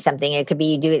chanting something. It could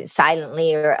be you do it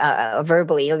silently or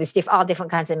verbally. There's all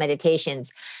different kinds of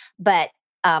meditations. But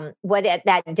what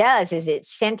that does is it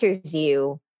centers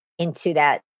you into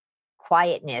that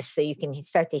quietness, so you can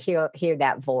start to hear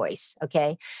that voice.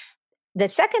 Okay. The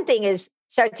second thing is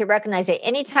start to recognize that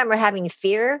anytime we're having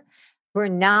fear, we're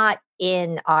not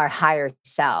in our higher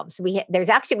selves. We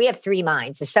have three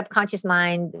minds: the subconscious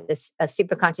mind, the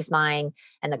superconscious mind,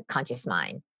 and the conscious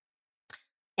mind.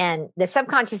 And the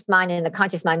subconscious mind and the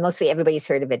conscious mind, mostly everybody's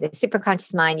heard of it. The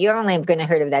superconscious mind, you're only going to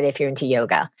heard of that if you're into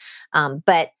yoga.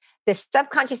 But the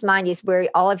subconscious mind is where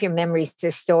all of your memories are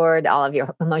stored, all of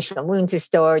your emotional wounds are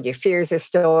stored, your fears are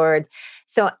stored.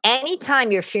 So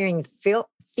anytime you're feeling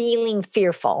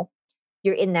fearful,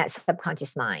 you're in that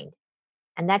subconscious mind.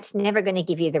 And that's never going to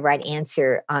give you the right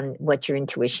answer on what your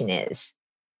intuition is.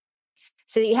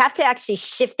 So you have to actually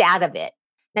shift out of it.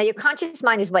 Now, your conscious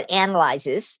mind is what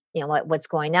analyzes, what's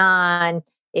going on.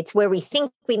 It's where we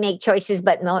think we make choices,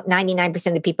 but 99%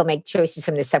 of the people make choices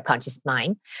from their subconscious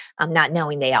mind, not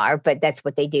knowing they are, but that's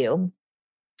what they do.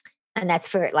 And that's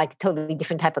for a totally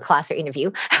different type of class or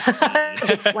interview to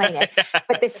explain it.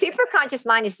 But the superconscious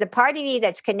mind is the part of you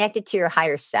that's connected to your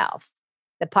higher self,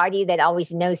 the part of you that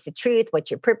always knows the truth,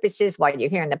 what your purpose is, why you're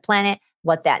here on the planet,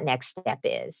 what that next step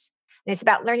is. And it's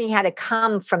about learning how to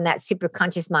come from that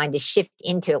superconscious mind to shift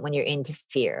into it when you're into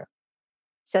fear.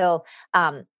 So,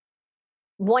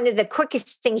 one of the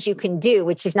quickest things you can do,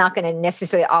 which is not going to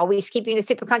necessarily always keep you in the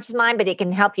superconscious mind, but it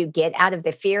can help you get out of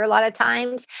the fear a lot of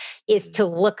times, is to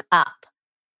look up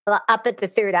at the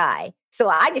third eye. So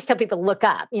I just tell people to look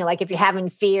up, if you're having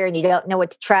fear and you don't know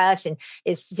what to trust, and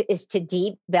is to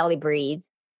deep belly breathe,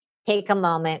 take a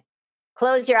moment,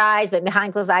 close your eyes, but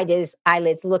behind closed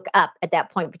eyelids, look up at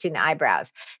that point between the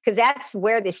eyebrows, because that's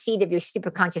where the seat of your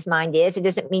superconscious mind is. It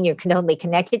doesn't mean you're totally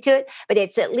connected to it, but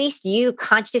it's at least you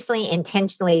consciously,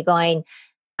 intentionally going,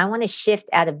 I want to shift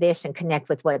out of this and connect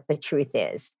with what the truth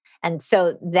is. And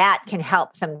so that can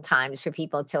help sometimes for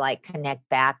people to connect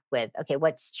back with, okay,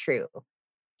 what's true?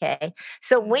 Okay.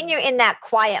 So when you're in that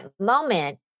quiet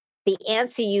moment, the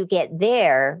answer you get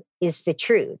there is the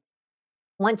truth.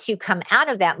 Once you come out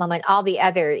of that moment, all the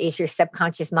other is your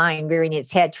subconscious mind rearing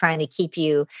its head, trying to keep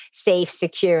you safe,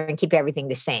 secure, and keep everything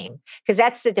the same. Because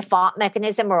that's the default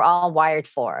mechanism we're all wired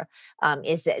for,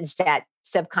 is that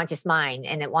subconscious mind.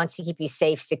 And it wants to keep you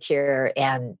safe, secure,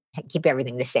 and keep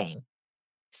everything the same.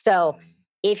 So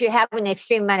if you're having an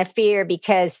extreme amount of fear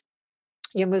because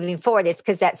you're moving forward, it's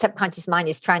because that subconscious mind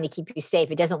is trying to keep you safe.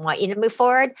 It doesn't want you to move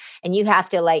forward. And you have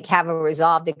to have a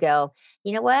resolve to go,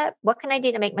 you know what can I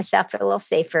do to make myself feel a little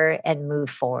safer and move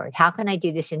forward? How can I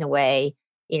do this in a way,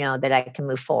 that I can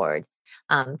move forward?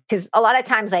 Because a lot of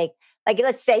times,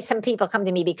 let's say some people come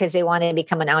to me because they want to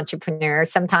become an entrepreneur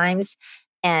sometimes.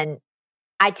 And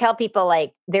I tell people,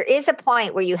 like, there is a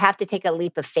point where you have to take a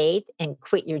leap of faith and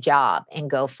quit your job and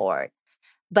go for it.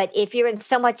 But if you're in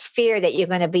so much fear that you're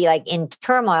going to be like in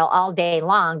turmoil all day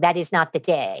long, that is not the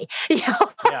day, Yeah.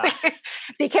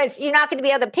 because you're not going to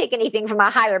be able to pick anything from a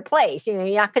higher place. You're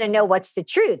not going to know what's the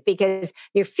truth because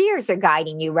your fears are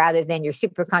guiding you rather than your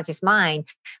superconscious mind,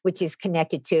 which is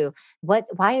connected to why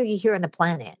are you here on the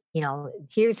planet?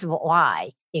 Here's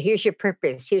why. Here's your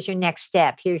purpose. Here's your next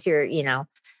step. Here's your,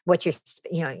 what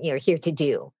you're here to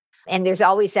do. And there's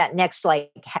always that next,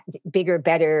 like, bigger,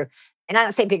 better. And I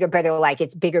don't say bigger, better, like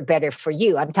it's bigger, better for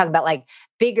you. I'm talking about like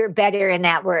bigger, better in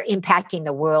that we're impacting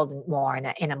the world more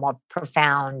in a more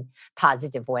profound,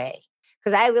 positive way.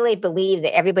 Because I really believe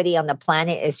that everybody on the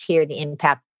planet is here to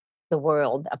impact the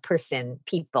world, a person,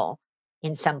 people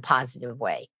in some positive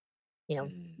way.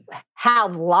 How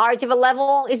large of a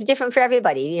level is different for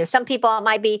everybody. Some people, it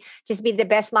might be just be the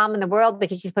best mom in the world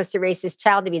because she's supposed to raise this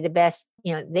child to be the best,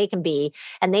 they can be.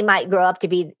 And they might grow up to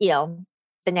be,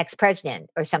 the next president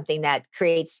or something that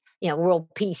creates, world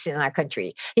peace in our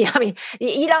country. I mean,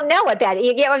 you don't know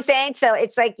you get what I'm saying? So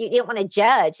it's like, you don't want to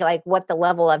judge like what the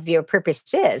level of your purpose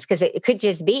is, because it could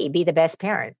just be the best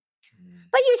parent.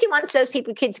 But usually once those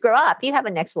kids grow up, you have a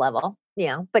next level,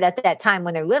 but at that time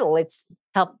when they're little, it's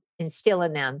help instill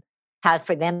in them how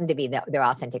for them to be their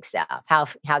authentic self.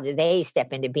 How do they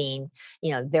step into being,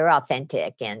 their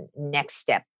authentic and next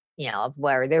step, of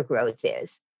where their growth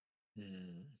is.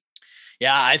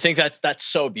 Yeah, I think that's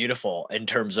so beautiful in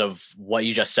terms of what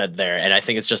you just said there. And I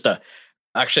think it's just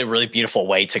actually a really beautiful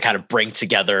way to kind of bring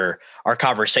together our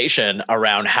conversation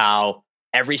around how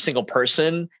every single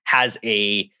person has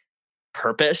a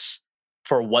purpose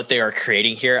for what they are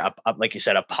creating here. Like you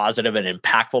said, a positive and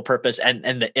impactful purpose. And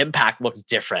the impact looks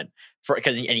different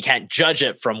and you can't judge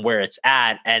it from where it's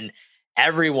at. And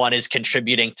everyone is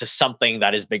contributing to something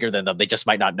that is bigger than them. They just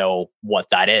might not know what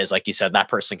that is. Like you said, that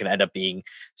person can end up being,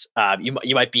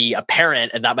 you might be a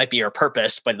parent and that might be your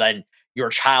purpose, but then your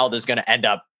child is going to end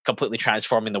up completely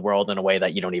transforming the world in a way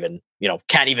that you don't even,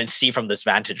 can't even see from this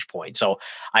vantage point. So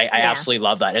I absolutely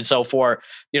love that. And so for,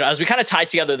 as we kind of tie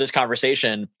together this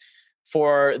conversation,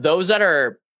 for those that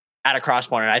are at a cross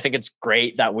point, and I think it's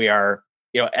great that we are,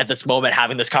 at this moment,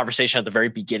 having this conversation at the very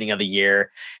beginning of the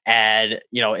year. And,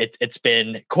 it's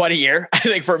been quite a year, I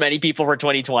think, for many people for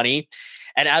 2020.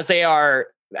 And I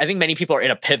think many people are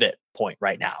in a pivot point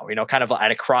right now, kind of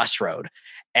at a crossroad.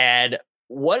 And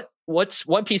what's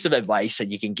one piece of advice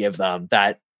that you can give them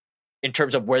that in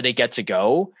terms of where they get to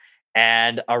go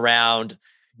and around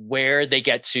where they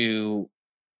get to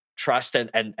trust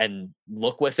and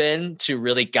look within to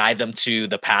really guide them to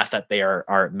the path that they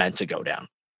are meant to go down?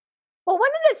 Well, one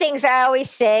of the things I always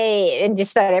say in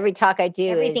just about every talk I do,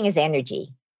 everything is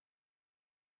energy.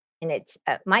 And it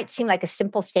might seem like a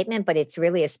simple statement, but it's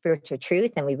really a spiritual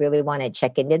truth. And we really want to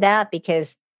check into that,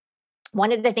 because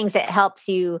one of the things that helps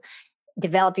you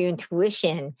develop your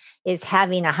intuition is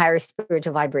having a higher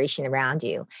spiritual vibration around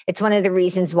you. It's one of the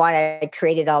reasons why I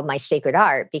created all my sacred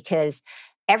art, because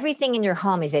everything in your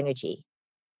home is energy.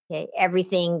 Okay?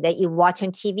 Everything that you watch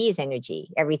on TV is energy.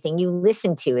 Everything you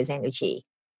listen to is energy.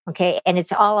 Okay. And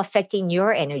it's all affecting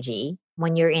your energy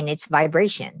when you're in its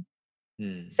vibration.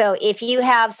 So if you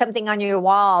have something on your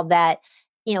wall that,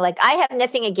 like, I have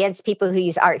nothing against people who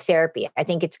use art therapy. I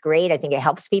think it's great. I think it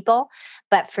helps people.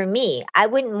 But for me, I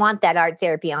wouldn't want that art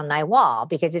therapy on my wall,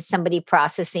 because it's somebody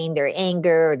processing their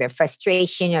anger or their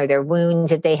frustration or their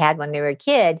wounds that they had when they were a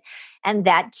kid. And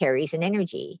that carries an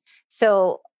energy.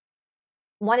 So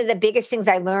one of the biggest things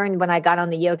I learned when I got on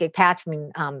the yogic path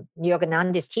from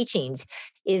Yogananda's teachings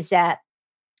is that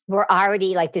we're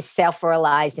already like this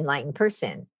self-realized, enlightened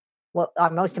person. Well,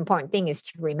 our most important thing is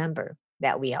to remember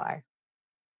that we are.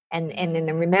 And then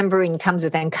the remembering comes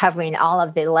with uncovering all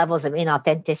of the levels of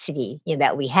inauthenticity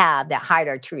that we have that hide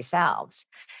our true selves.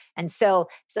 And so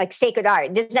it's like sacred art.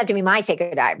 It doesn't have to be my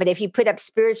sacred art, but if you put up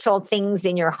spiritual things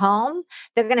in your home,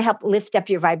 they're going to help lift up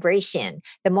your vibration.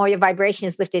 The more your vibration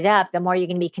is lifted up, the more you're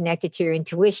going to be connected to your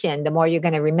intuition, the more you're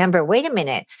going to remember, wait a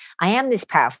minute, I am this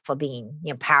powerful being,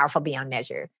 powerful beyond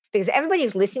measure. Because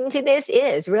everybody's listening to this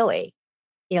is really,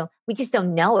 we just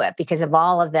don't know it because of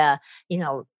all of the,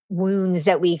 wounds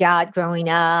that we got growing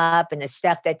up and the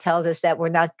stuff that tells us that we're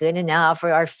not good enough,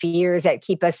 or our fears that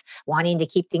keep us wanting to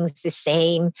keep things the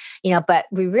same, but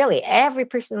we really, every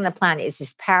person on the planet is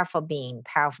this powerful being,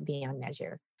 powerful beyond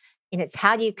measure. And it's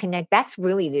how do you connect? That's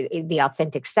really the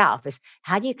authentic self, is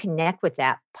how do you connect with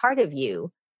that part of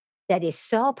you that is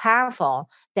so powerful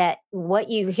that what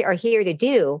you are here to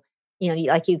do,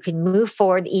 like you can move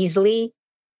forward easily.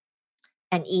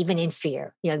 And even in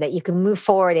fear, that you can move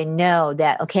forward and know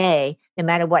that, okay, no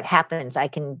matter what happens, I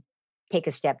can take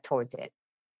a step towards it,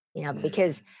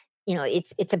 because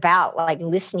it's about like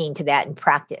listening to that in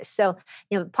practice. So,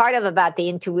 part of about the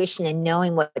intuition and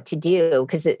knowing what to do,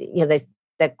 because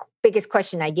the biggest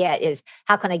question I get is,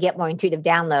 how can I get more intuitive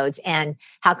downloads and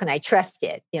how can I trust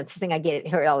it? It's the thing I get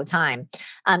heard all the time,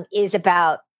 is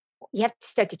about, you have to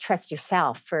start to trust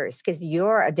yourself first, because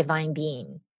you're a divine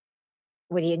being,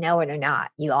 whether you know it or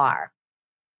not, you are.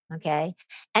 Okay.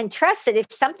 And trust that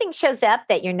if something shows up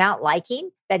that you're not liking,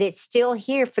 that it's still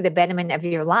here for the betterment of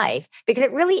your life, because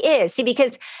it really is. See,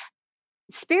 because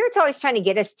Spirit's always trying to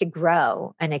get us to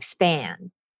grow and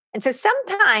expand. And so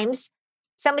sometimes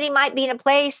somebody might be in a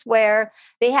place where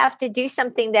they have to do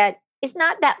something that is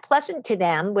not that pleasant to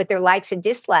them with their likes and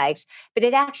dislikes, but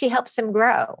it actually helps them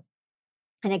grow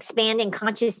and expand in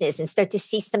consciousness and start to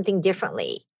see something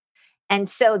differently. And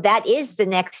so that is the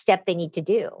next step they need to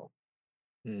do.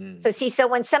 So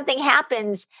when something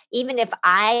happens, even if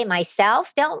I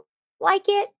myself don't like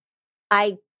it,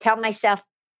 I tell myself,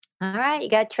 all right, you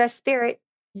got to trust Spirit.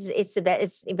 It's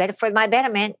better for my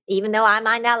betterment. Even though I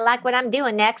might not like what I'm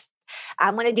doing next,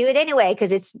 I'm going to do it anyway,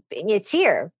 because it's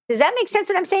here. Does that make sense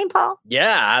what I'm saying, Paul?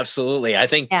 Yeah, absolutely. I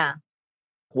think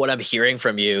what I'm hearing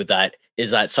from you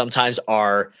is that sometimes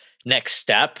our next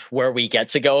step where we get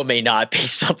to go may not be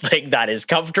something that is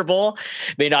comfortable,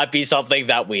 may not be something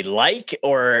that we like,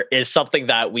 or is something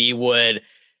that we would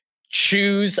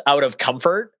choose out of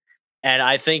comfort. And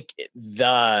I think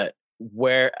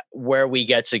where we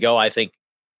get to go, I think,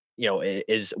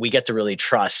 is we get to really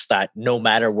trust that no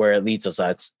matter where it leads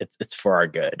us, it's for our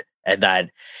good. And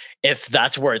that if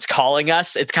that's where it's calling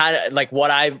us, it's kind of like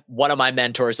one of my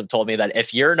mentors have told me, that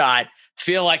if you're not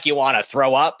feeling like you want to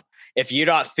throw up, if you're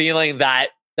not feeling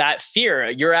that fear,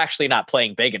 you're actually not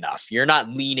playing big enough. You're not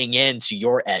leaning into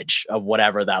your edge of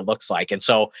whatever that looks like. And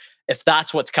so if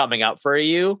that's what's coming up for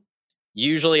you,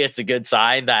 usually it's a good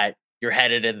sign that you're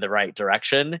headed in the right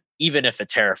direction, even if it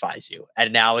terrifies you.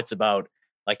 And now it's about,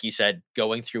 like you said,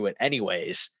 going through it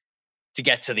anyways to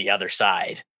get to the other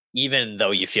side, even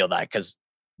though you feel that, because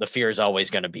the fear is always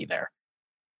going to be there.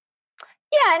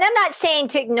 Yeah, and I'm not saying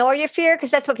to ignore your fear,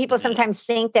 because that's what people sometimes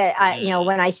think that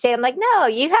when I say, I'm like, no,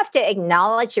 you have to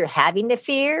acknowledge you're having the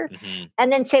fear,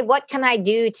 and then say, what can I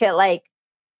do to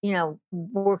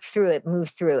work through it, move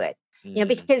through it?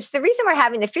 Because the reason we're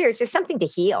having the fear is there's something to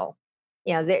heal.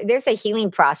 There's a healing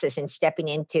process in stepping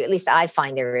into, at least I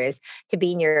find there is, to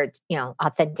being your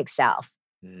authentic self.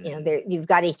 You've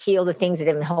got to heal the things that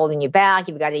have been holding you back.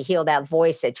 You've got to heal that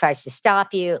voice that tries to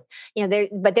stop you.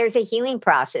 But there's a healing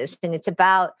process, and it's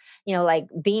about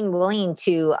being willing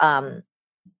to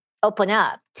open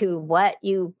up to what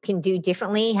you can do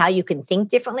differently, how you can think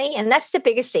differently. And that's the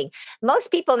biggest thing.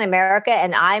 Most people in America,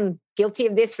 and I'm guilty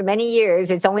of this for many years,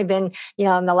 it's only been,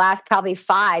 in the last probably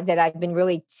 5 that I've been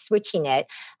really switching it,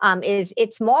 is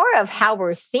it's more of how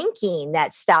we're thinking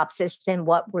that stops us than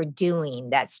what we're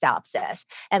doing that stops us.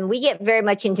 And we get very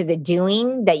much into the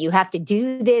doing, that you have to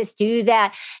do this, do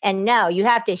that. And no, you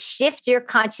have to shift your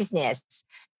consciousness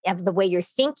of the way you're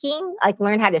thinking, like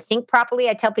learn how to think properly.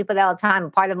 I tell people that all the time.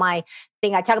 Part of my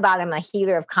thing I talk about, I'm a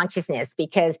healer of consciousness,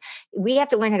 because we have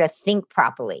to learn how to think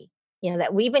properly.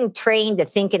 That we've been trained to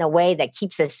think in a way that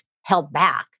keeps us held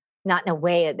back, not in a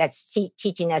way that's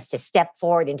teaching us to step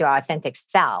forward into our authentic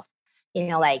self.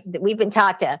 Like we've been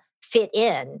taught to fit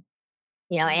in,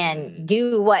 and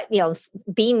do what,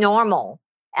 be normal.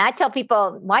 And I tell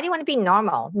people, why do you want to be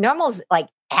normal? Normal's like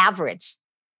average.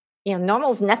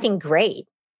 Normal's nothing great.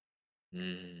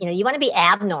 You want to be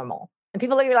abnormal. And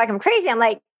people look at me like I'm crazy. I'm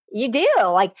like, you do.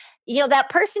 Like, that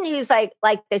person who's like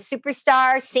the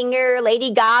superstar singer, Lady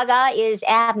Gaga, is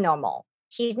abnormal.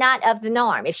 She's not of the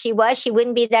norm. If she was, she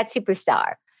wouldn't be that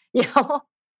superstar. Yeah.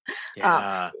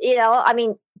 I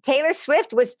mean, Taylor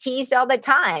Swift was teased all the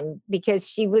time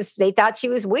because they thought she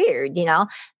was weird,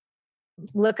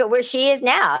 Look at where she is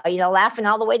now, laughing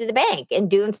all the way to the bank and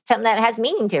doing something that has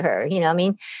meaning to her, what I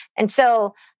mean? And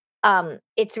so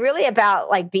it's really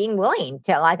about being willing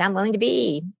to I'm willing to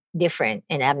be different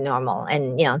and abnormal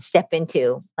and, step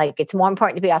into it's more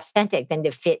important to be authentic than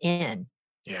to fit in.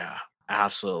 Yeah,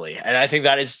 absolutely. And I think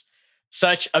that is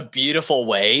such a beautiful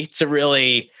way to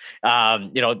really,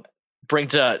 bring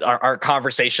to our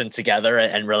conversation together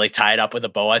and really tie it up with a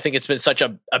bow. I think it's been such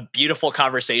a beautiful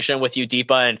conversation with you,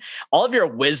 Deepa, and all of your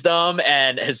wisdom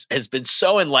and has been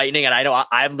so enlightening. And I know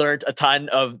I've learned a ton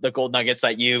of the gold nuggets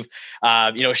that you've,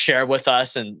 shared with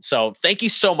us. And so thank you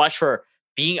so much for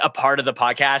being a part of the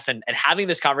podcast and having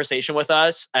this conversation with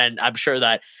us. And I'm sure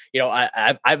that,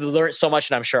 I've learned so much,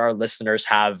 and I'm sure our listeners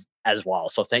have as well.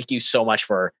 So thank you so much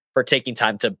for taking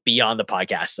time to be on the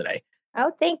podcast today.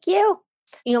 Oh, thank you.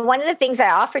 One of the things I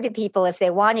offer to people if they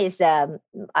want is I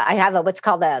have what's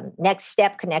called a next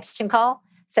step connection call.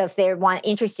 So if they're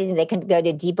interested, they can go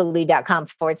to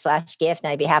deepaliu.com/gift,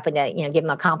 and I'd be happy to give them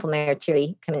a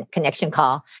complimentary connection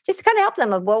call, just to kind of help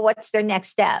them with, well, what's their next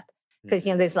step? Because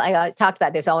there's, like I talked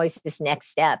about, there's always this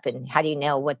next step, and how do you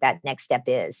know what that next step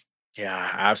is? Yeah,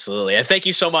 absolutely. And thank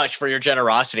you so much for your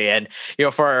generosity. And,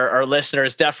 for our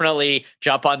listeners, definitely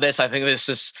jump on this. I think this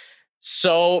is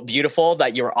so beautiful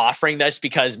that you're offering this,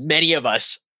 because many of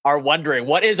us are wondering,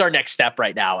 what is our next step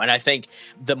right now? And I think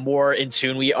the more in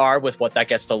tune we are with what that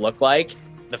gets to look like,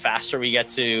 the faster we get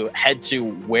to head to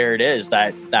where it is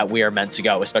that we are meant to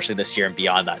go, especially this year and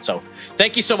beyond that. So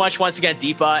thank you so much once again,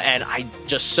 Deepa. And I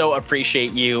just so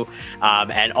appreciate you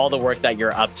and all the work that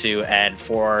you're up to, and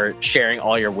for sharing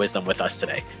all your wisdom with us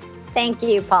today. Thank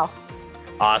you, Paul.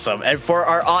 Awesome. And for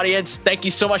our audience, thank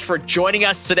you so much for joining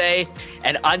us today.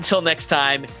 And until next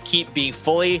time, keep being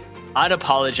fully,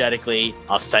 unapologetically,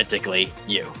 authentically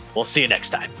you. We'll see you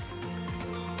next time.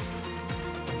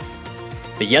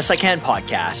 The Yes I Can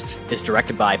podcast is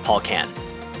directed by Paul Can.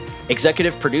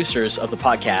 Executive producers of the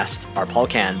podcast are Paul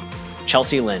Can,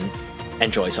 Chelsea Lynn,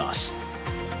 and Joy Sauce.